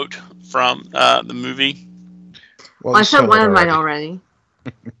favorite quote from the movie? Well, I said one of mine already.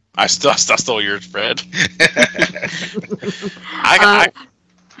 I stole yours, Fred.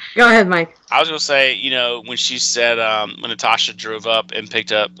 Go ahead, Mike. I was going to say, when she said, when Natasha drove up and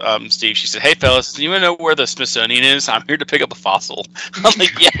picked up Steve, she said, "Hey, fellas, do you want to know where the Smithsonian is? I'm here to pick up a fossil." I'm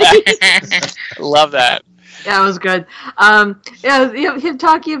like, yeah. I love that. Yeah, it was good. Him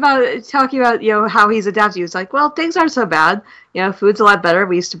talking about how he's adapted. He was like, well, things aren't so bad. Food's a lot better.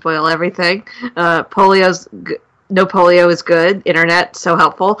 We used to boil everything. No polio is good. Internet so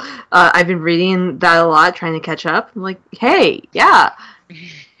helpful. I've been reading that a lot, trying to catch up. I'm like, hey, yeah.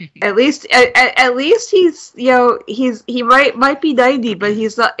 At least he's he might be 90, but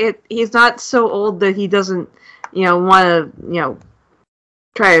he's not so old that he doesn't want to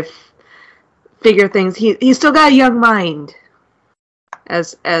try to figure things. He's still got a young mind,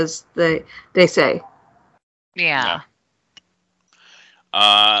 as they say. Yeah.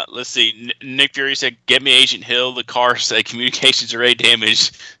 Let's see. Nick Fury said, "Get me Agent Hill." The car said, "Communications array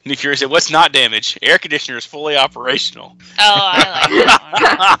damaged." Nick Fury said, "What's not damaged? Air conditioner is fully operational." Oh, I like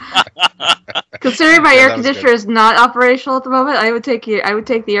that one. Considering my Yeah, air that was conditioner is not operational at the moment, I would take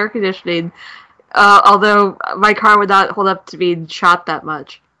the air conditioning. Although my car would not hold up to being shot that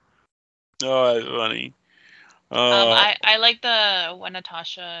much. Oh, that's funny. I like the when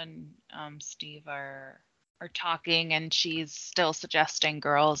Natasha and Steve are talking, and she's still suggesting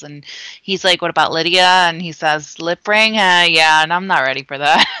girls, and he's like, "What about Lydia?" And he says, "Lip ring, yeah," and I'm not ready for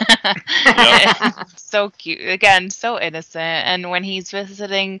that. So cute, again, so innocent. And when he's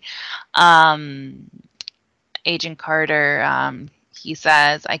visiting Agent Carter, he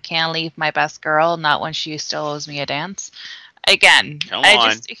says, "I can't leave my best girl, not when she still owes me a dance." Again, Come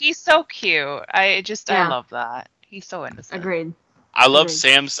on. he's so cute. I Yeah. love that. He's so innocent. Agreed. I love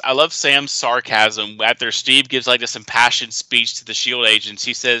Agreed. Sam's sarcasm after Steve gives like this impassioned speech to the SHIELD agents.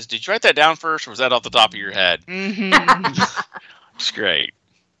 He says, "Did you write that down first, or was that off the top of your head?" It's great.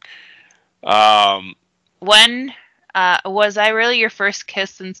 When was I really your first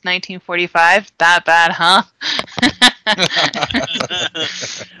kiss since 1945? That bad, huh?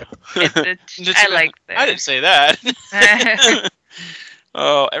 I like that. I didn't say that.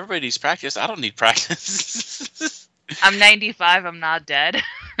 Oh, everybody needs practice. I don't need practice. I'm 95. I'm not dead.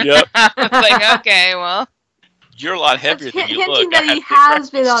 Yep. It's like, okay, well, You're a lot heavier than you hinting look. that he has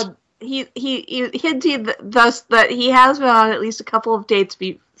been on. He hinted thus that he has been on at least a couple of dates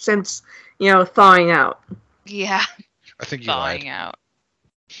since thawing out. yeah, I think you thawing lied. out.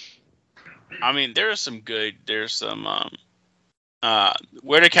 I mean, there's some.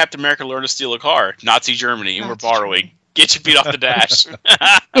 Where did Captain America learn to steal a car? Nazi Germany, and we're borrowing. Get your feet off the dash.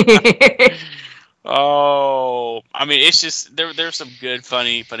 Oh, I mean, it's just there's some good,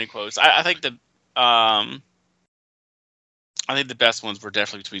 funny quotes. I think the best ones were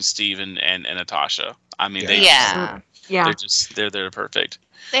definitely between Steve and Natasha. I mean, they're perfect.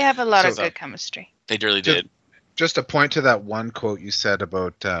 They have a lot of good chemistry. They really did. Just to point to that one quote you said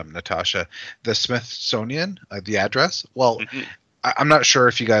about Natasha, the Smithsonian, the address. Well, I'm not sure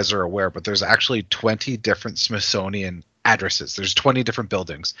if you guys are aware, but there's actually 20 different Smithsonian addresses. There's 20 different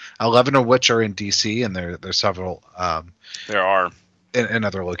buildings, 11 of which are in DC, and there's several there are in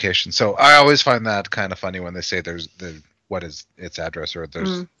other locations. So I always find that kind of funny when they say what is its address, or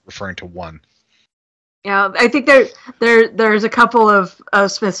there's referring to one. Yeah, I think there's a couple of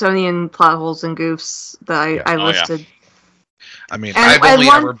Smithsonian plot holes and goofs that I listed. I mean, I've only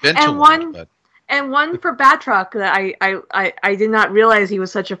ever been to one, but... and one for Batroc that I did not realize he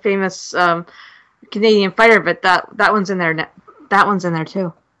was such a famous Canadian fighter, but that one's in there. That one's in there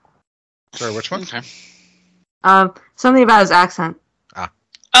too. Sorry, which one? Okay. Something about his accent.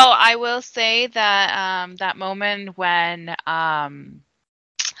 Oh, I will say that that moment when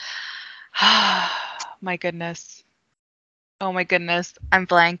my goodness. Oh my goodness. I'm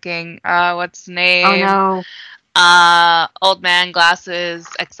blanking. What's his name? Oh no. Old man glasses,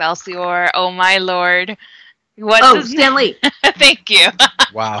 Excelsior. Oh my lord. Stan Lee. Thank you.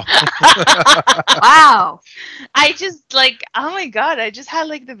 Wow. Wow. I just oh my god, I just had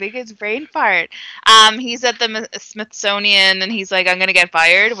the biggest brain fart. He's at the Smithsonian and he's like, I'm gonna get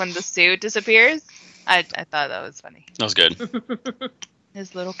fired when the suit disappears. I thought that was funny. That was good.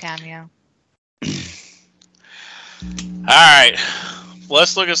 His little cameo. Alright.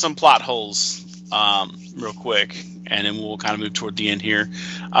 Let's look at some plot holes real quick, and then we'll kind of move toward the end here.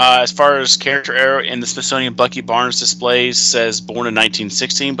 As far as character error in the Smithsonian, Bucky Barnes displays says born in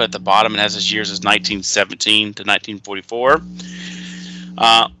 1916, but at the bottom it has his years as 1917 to 1944.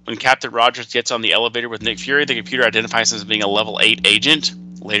 When Captain Rogers gets on the elevator with Nick Fury, the computer identifies him as being a level 8 agent.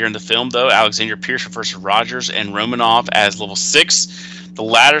 Later in the film, though, Alexander Pierce refers to Rogers and Romanoff as level 6. The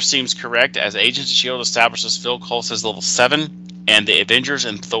latter seems correct, as Agents of S.H.I.E.L.D. establishes Phil Coulson as level 7, and the Avengers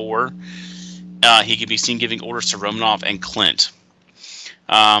and Thor, he can be seen giving orders to Romanoff and Clint.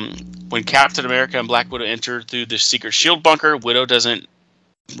 When Captain America and Black Widow enter through the secret S.H.I.E.L.D. bunker, Widow doesn't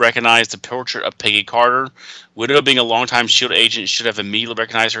recognize the portrait of Peggy Carter. Widow, being a longtime S.H.I.E.L.D. agent, should have immediately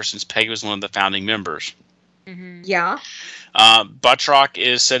recognized her since Peggy was one of the founding members. Mm-hmm. Yeah. Batroc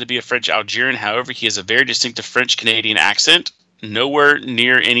is said to be a French Algerian. However, he has a very distinctive French-Canadian accent. Nowhere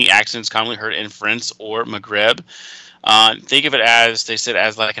near any accents commonly heard in France or Maghreb. Think of it as, they said,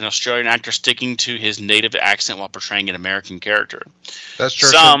 as like an Australian actor sticking to his native accent while portraying an American character. That's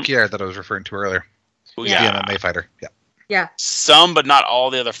George Pierre that I was referring to earlier. Yeah. The MMA fighter. Yeah. Yeah. Some, but not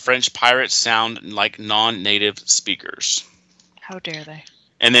all, the other French pirates sound like non-native speakers. How dare they?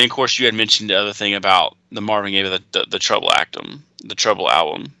 And then, of course, you had mentioned the other thing about the Marvin Gaye, the Trouble album,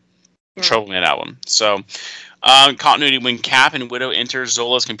 Yeah. Trouble Man album. So, continuity: when Cap and Widow enter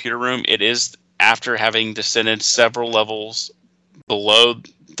Zola's computer room, it is after having descended several levels below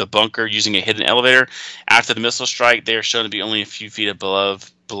the bunker using a hidden elevator. After the missile strike, they are shown to be only a few feet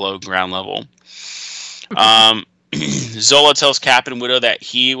above below ground level. Zola tells Cap and Widow that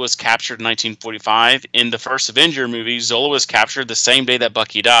he was captured in 1945. In the first Avenger movie, Zola was captured the same day that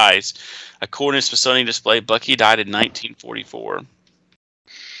Bucky dies. According to Smithsonian display, Bucky died in 1944.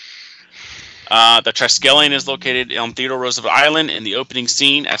 The Triskelion is located on Theodore Roosevelt Island. In the opening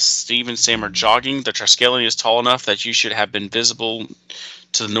scene, as Steve and Sam are jogging, the Triskelion is tall enough that you should have been visible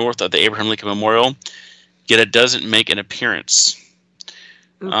to the north of the Abraham Lincoln Memorial, yet it doesn't make an appearance.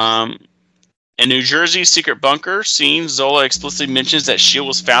 In New Jersey's secret bunker scene, Zola explicitly mentions that S.H.I.E.L.D.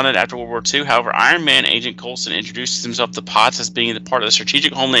 was founded after World War II. However, Iron Man agent Coulson introduces himself to Potts as being part of the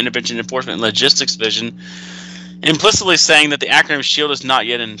Strategic Homeland Intervention Enforcement and Logistics Division, implicitly saying that the acronym S.H.I.E.L.D. is not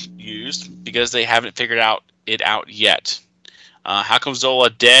yet used because they haven't figured it out yet. How come Zola,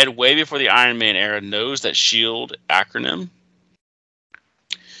 dead way before the Iron Man era, knows that S.H.I.E.L.D. acronym?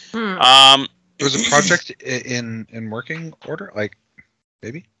 It was a project in working order, like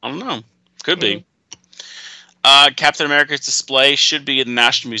maybe. I don't know. Could be. Captain America's display should be in the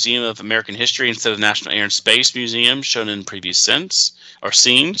National Museum of American History instead of the National Air and Space Museum, shown in previous scenes.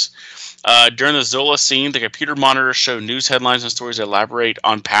 During the Zola scene, the computer monitors show news headlines and stories that elaborate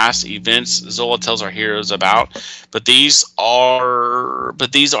on past events Zola tells our heroes about. But these are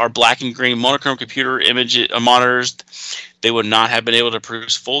black and green monochrome computer image monitors. They would not have been able to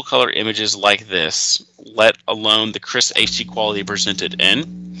produce full color images like this, let alone the crisp HD quality presented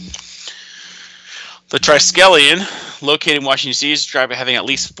in. The Triskelion, located in Washington D.C., is described as having at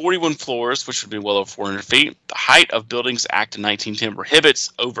least 41 floors, which would be well over 400 feet. The Height of Buildings Act of 1910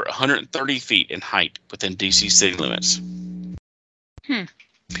 prohibits over 130 feet in height within D.C. city limits. The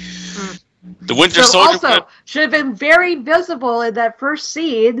Winter Soldier also should have been very visible in that first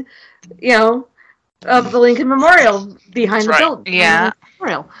scene, of the Lincoln Memorial behind the building. Yeah.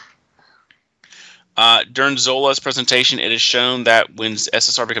 Memorial. During Zola's presentation, it is shown that when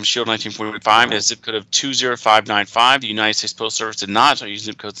SSR becomes S.H.I.E.L.D. in 1945, a zip code of 20595, the United States Postal Service did not start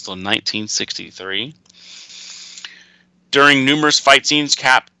using zip codes until 1963. During numerous fight scenes,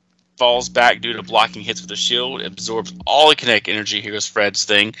 Cap falls back due to blocking hits with the shield. It absorbs all the kinetic energy. Here goes Fred's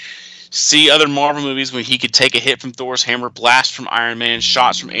thing. See other Marvel movies when he could take a hit from Thor's hammer, blast from Iron Man,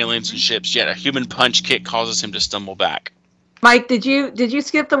 shots from aliens and ships, yet a human punch kick causes him to stumble back. Mike, did you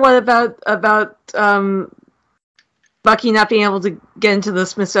skip the one about Bucky not being able to get into the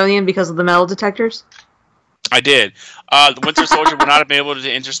Smithsonian because of the metal detectors? I did. The Winter Soldier would not have been able to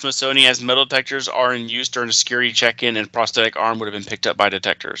enter Smithsonian as metal detectors are in use during a security check-in, and prosthetic arm would have been picked up by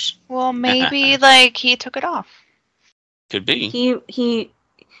detectors. Well, maybe he took it off. Could be.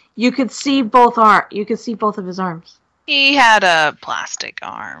 You could see both You could see both of his arms. He had a plastic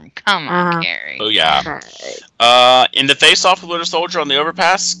arm. Come on, Carrie. Oh, yeah. Right. In the face-off with Winter Soldier on the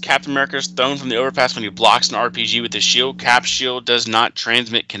overpass, Captain America is thrown from the overpass when he blocks an RPG with his shield. Cap's shield does not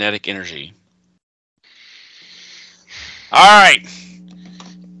transmit kinetic energy. All right.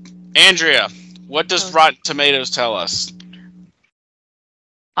 Andrea, what does Rotten Tomatoes tell us?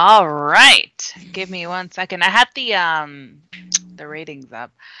 All right. Give me 1 second. I had the ratings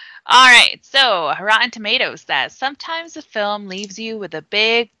up. All right, so Rotten Tomatoes says, sometimes a film leaves you with a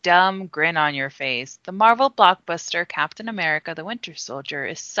big, dumb grin on your face. The Marvel blockbuster Captain America, the Winter Soldier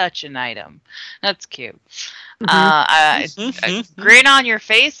is such an item. That's cute. A grin on your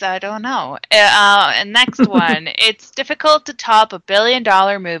face? I don't know. And next one, it's difficult to top a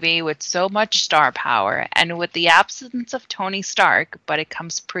billion-dollar movie with so much star power and with the absence of Tony Stark, but it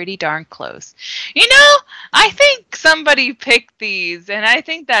comes pretty darn close. I think somebody picked these, and I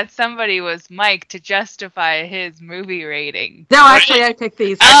think that somebody was Mike to justify his movie rating. No, actually, I picked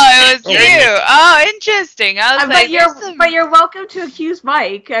these. Oh, it was you. Oh, interesting. I was but you're welcome to accuse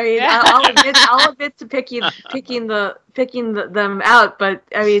Mike. I mean, I'll admit to picking them out. But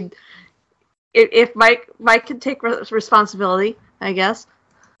I mean, if Mike can take responsibility, I guess.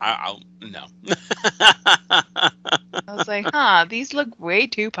 No. I was like, these look way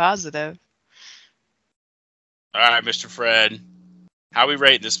too positive. All right, Mr. Fred. How we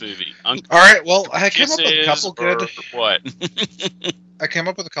rate this movie? All right. Well, I came up with a couple good. What? I came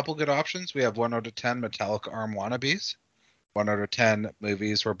up with a couple good options. We have 1 out of 10 metallic arm wannabes. 1 out of 10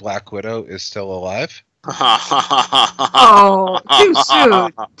 movies where Black Widow is still alive. Oh,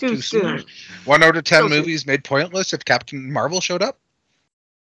 too soon. 1 out of 10 movies made pointless if Captain Marvel showed up.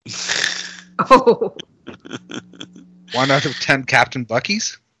 Oh. 1 out of 10 Captain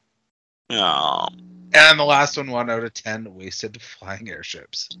Bucky's. Oh. And the last one, 1 out of 10 wasted flying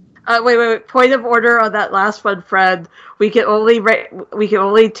airships. Wait. Point of order on that last one, Fred. We can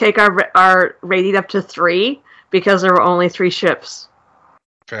only take our rating up to 3 because there were only 3 ships.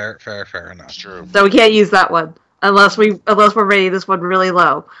 Fair enough. That's true. So we can't use that one. Unless we're rating this one really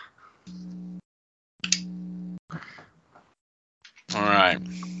low. All right.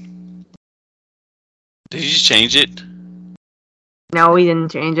 Did you just change it? No, we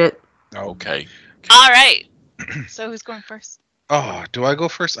didn't change it. Okay. All right. So who's going first? Oh, do I go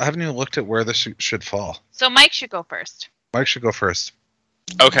first? I haven't even looked at where this should fall. So Mike should go first. Mike should go first.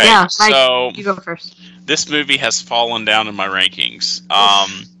 Okay. Yeah, so you go first. this movie has fallen down in my rankings.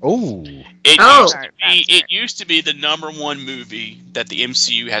 It used to be the number one movie that the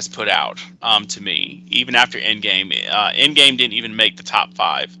MCU has put out. To me, even after Endgame, Endgame didn't even make the top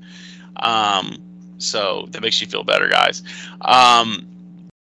 5. So that makes you feel better, guys.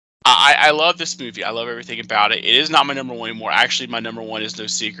 I love this movie. I love everything about it. It is not my number one anymore. Actually, my number one is no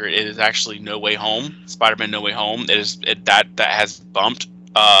secret. It is actually No Way Home. Spider-Man No Way Home. That has bumped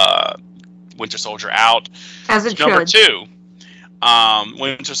Winter Soldier out. As it number should. 2.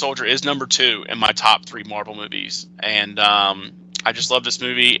 Winter Soldier is number 2 in my top 3 Marvel movies, and I just love this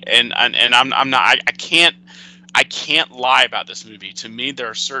movie. And I'm not. I can't lie about this movie. To me, there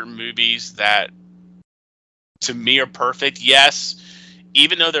are certain movies that to me are perfect. Yes.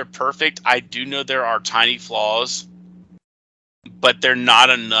 Even though they're perfect, I do know there are tiny flaws, but they're not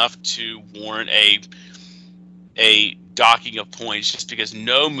enough to warrant a docking of points, just because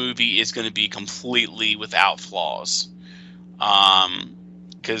no movie is going to be completely without flaws.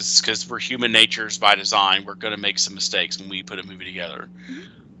 Because we're human natures by design, we're going to make some mistakes when we put a movie together.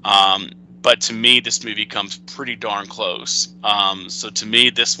 But to me, this movie comes pretty darn close. So to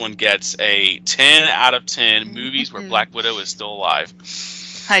me, this one gets a 10 out of 10 movies where Black Widow is still alive.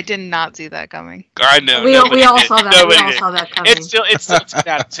 I did not see that coming. I know. We all saw that. We all saw that coming. It's still 10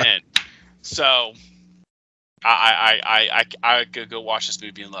 out of 10. So I could go watch this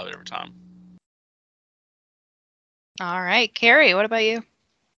movie and love it every time. All right, Carrie, what about you?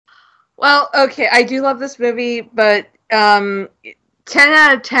 Well, okay, I do love this movie, but 10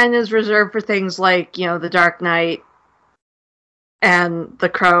 out of 10 is reserved for things like, The Dark Knight and The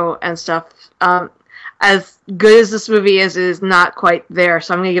Crow and stuff. As good as this movie is, it is not quite there,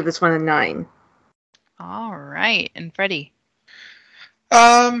 so I'm going to give this one a 9. All right, and Freddie?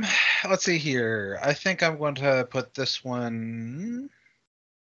 Let's see here. I think I'm going to put this one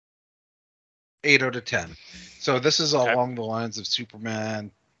 8 out of 10. So this is along the lines of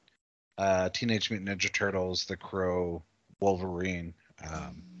Superman, Teenage Mutant Ninja Turtles, The Crow, Wolverine.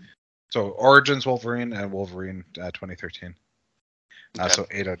 So Origins Wolverine and Wolverine 2013. So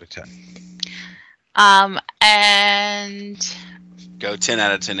 8 out of 10. And go 10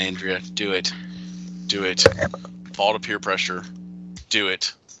 out of 10, Andrea. Do it. Fall to peer pressure. Do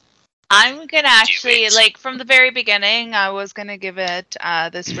it. I'm gonna actually, from the very beginning, I was gonna give it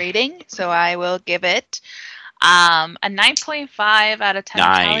this rating, so I will give it a 9.5 out of 10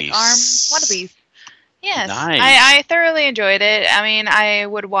 metallic arm. What are these? Yes, nice. I thoroughly enjoyed it. I mean, I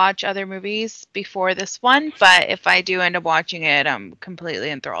would watch other movies before this one, but if I do end up watching it, I'm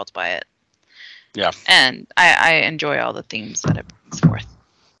completely enthralled by it. Yeah. And I enjoy all the themes that it brings forth.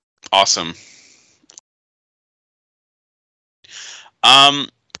 Awesome.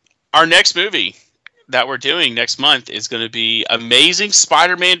 Our next movie that we're doing next month is going to be Amazing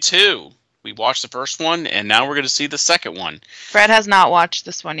Spider-Man 2. We watched the first one, and now we're going to see the second one. Fred has not watched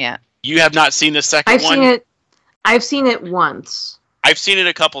this one yet. You have not seen the second one? I've seen it once. I've seen it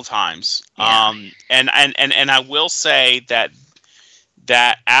a couple times. Yeah. And I will say that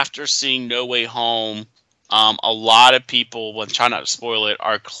after seeing No Way Home, a lot of people, when trying not to spoil it,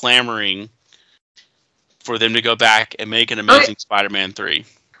 are clamoring for them to go back and make an Amazing Spider-Man 3.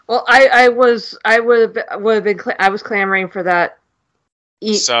 Well, I was clamoring for that.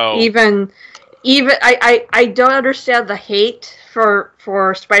 Even I don't understand the hate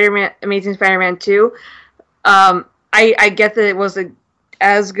for Spider-Man, Amazing Spider-Man 2. I get that it wasn't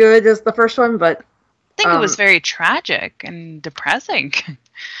as good as the first one, but I think it was very tragic and depressing.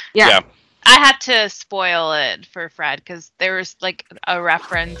 Yeah. I had to spoil it for Fred because there was a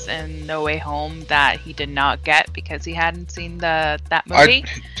reference in No Way Home that he did not get because he hadn't seen that movie.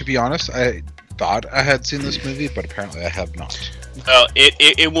 To be honest, I thought I had seen this movie, but apparently I have not.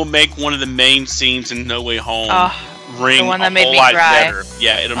 It will make one of the main scenes in No Way Home ring the one that a made whole me lot cry. better.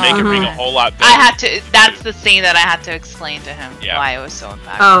 Yeah, it'll make it ring a whole lot better. I had to. That's the scene that I had to explain to him why it was so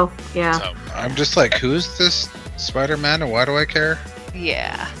impactful. Oh, yeah. So, I'm just like, who's this Spider-Man and why do I care?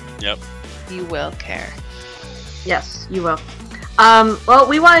 Yeah. Yep. You will care. Yes, you will. Well,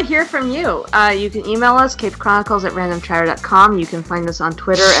 we want to hear from you. You can email us, capechronicles@randomchatter.com. You can find us on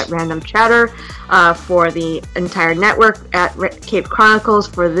Twitter @randomchatter, for the entire network at Cape Chronicles.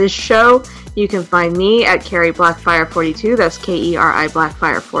 For this show, you can find me at Carrie Blackfire42. That's KERI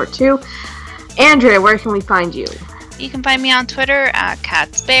Blackfire42. Andrea, where can we find you? You can find me on Twitter at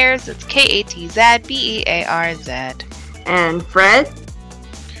CatsBears. It's KATZBEARZ. And Fred?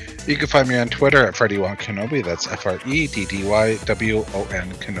 You can find me on Twitter at Freddy1 Kenobi. That's FREDDYWON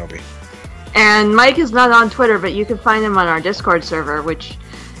Kenobi. And Mike is not on Twitter, but you can find him on our Discord server, which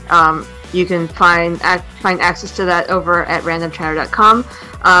you can find access to that over at randomchatter.com,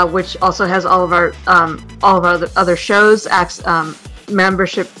 which also has all of our other shows,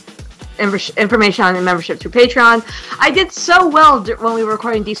 membership information on the membership through Patreon. I did so well when we were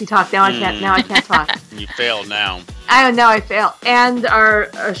recording DC Talk. Now I can't talk. You failed now. I fail. And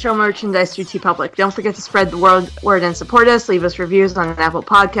our show merchandise through TeePublic. Don't forget to spread the word and support us. Leave us reviews on Apple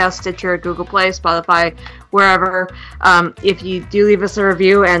Podcasts, Stitcher, Google Play, Spotify, wherever. If you do leave us a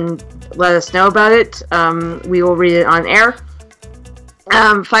review and let us know about it, we will read it on air.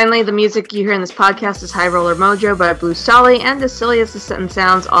 Finally, the music you hear in this podcast is High Roller Mojo by Blue Stolly, and as silly as the sentence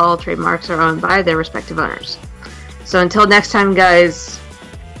sounds, all trademarks are owned by their respective owners. So until next time, guys.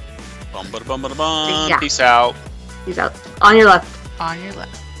 Bum. Yeah. Peace out. Peace out. On your left. On your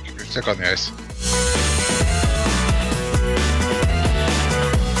left. Stick on the ice.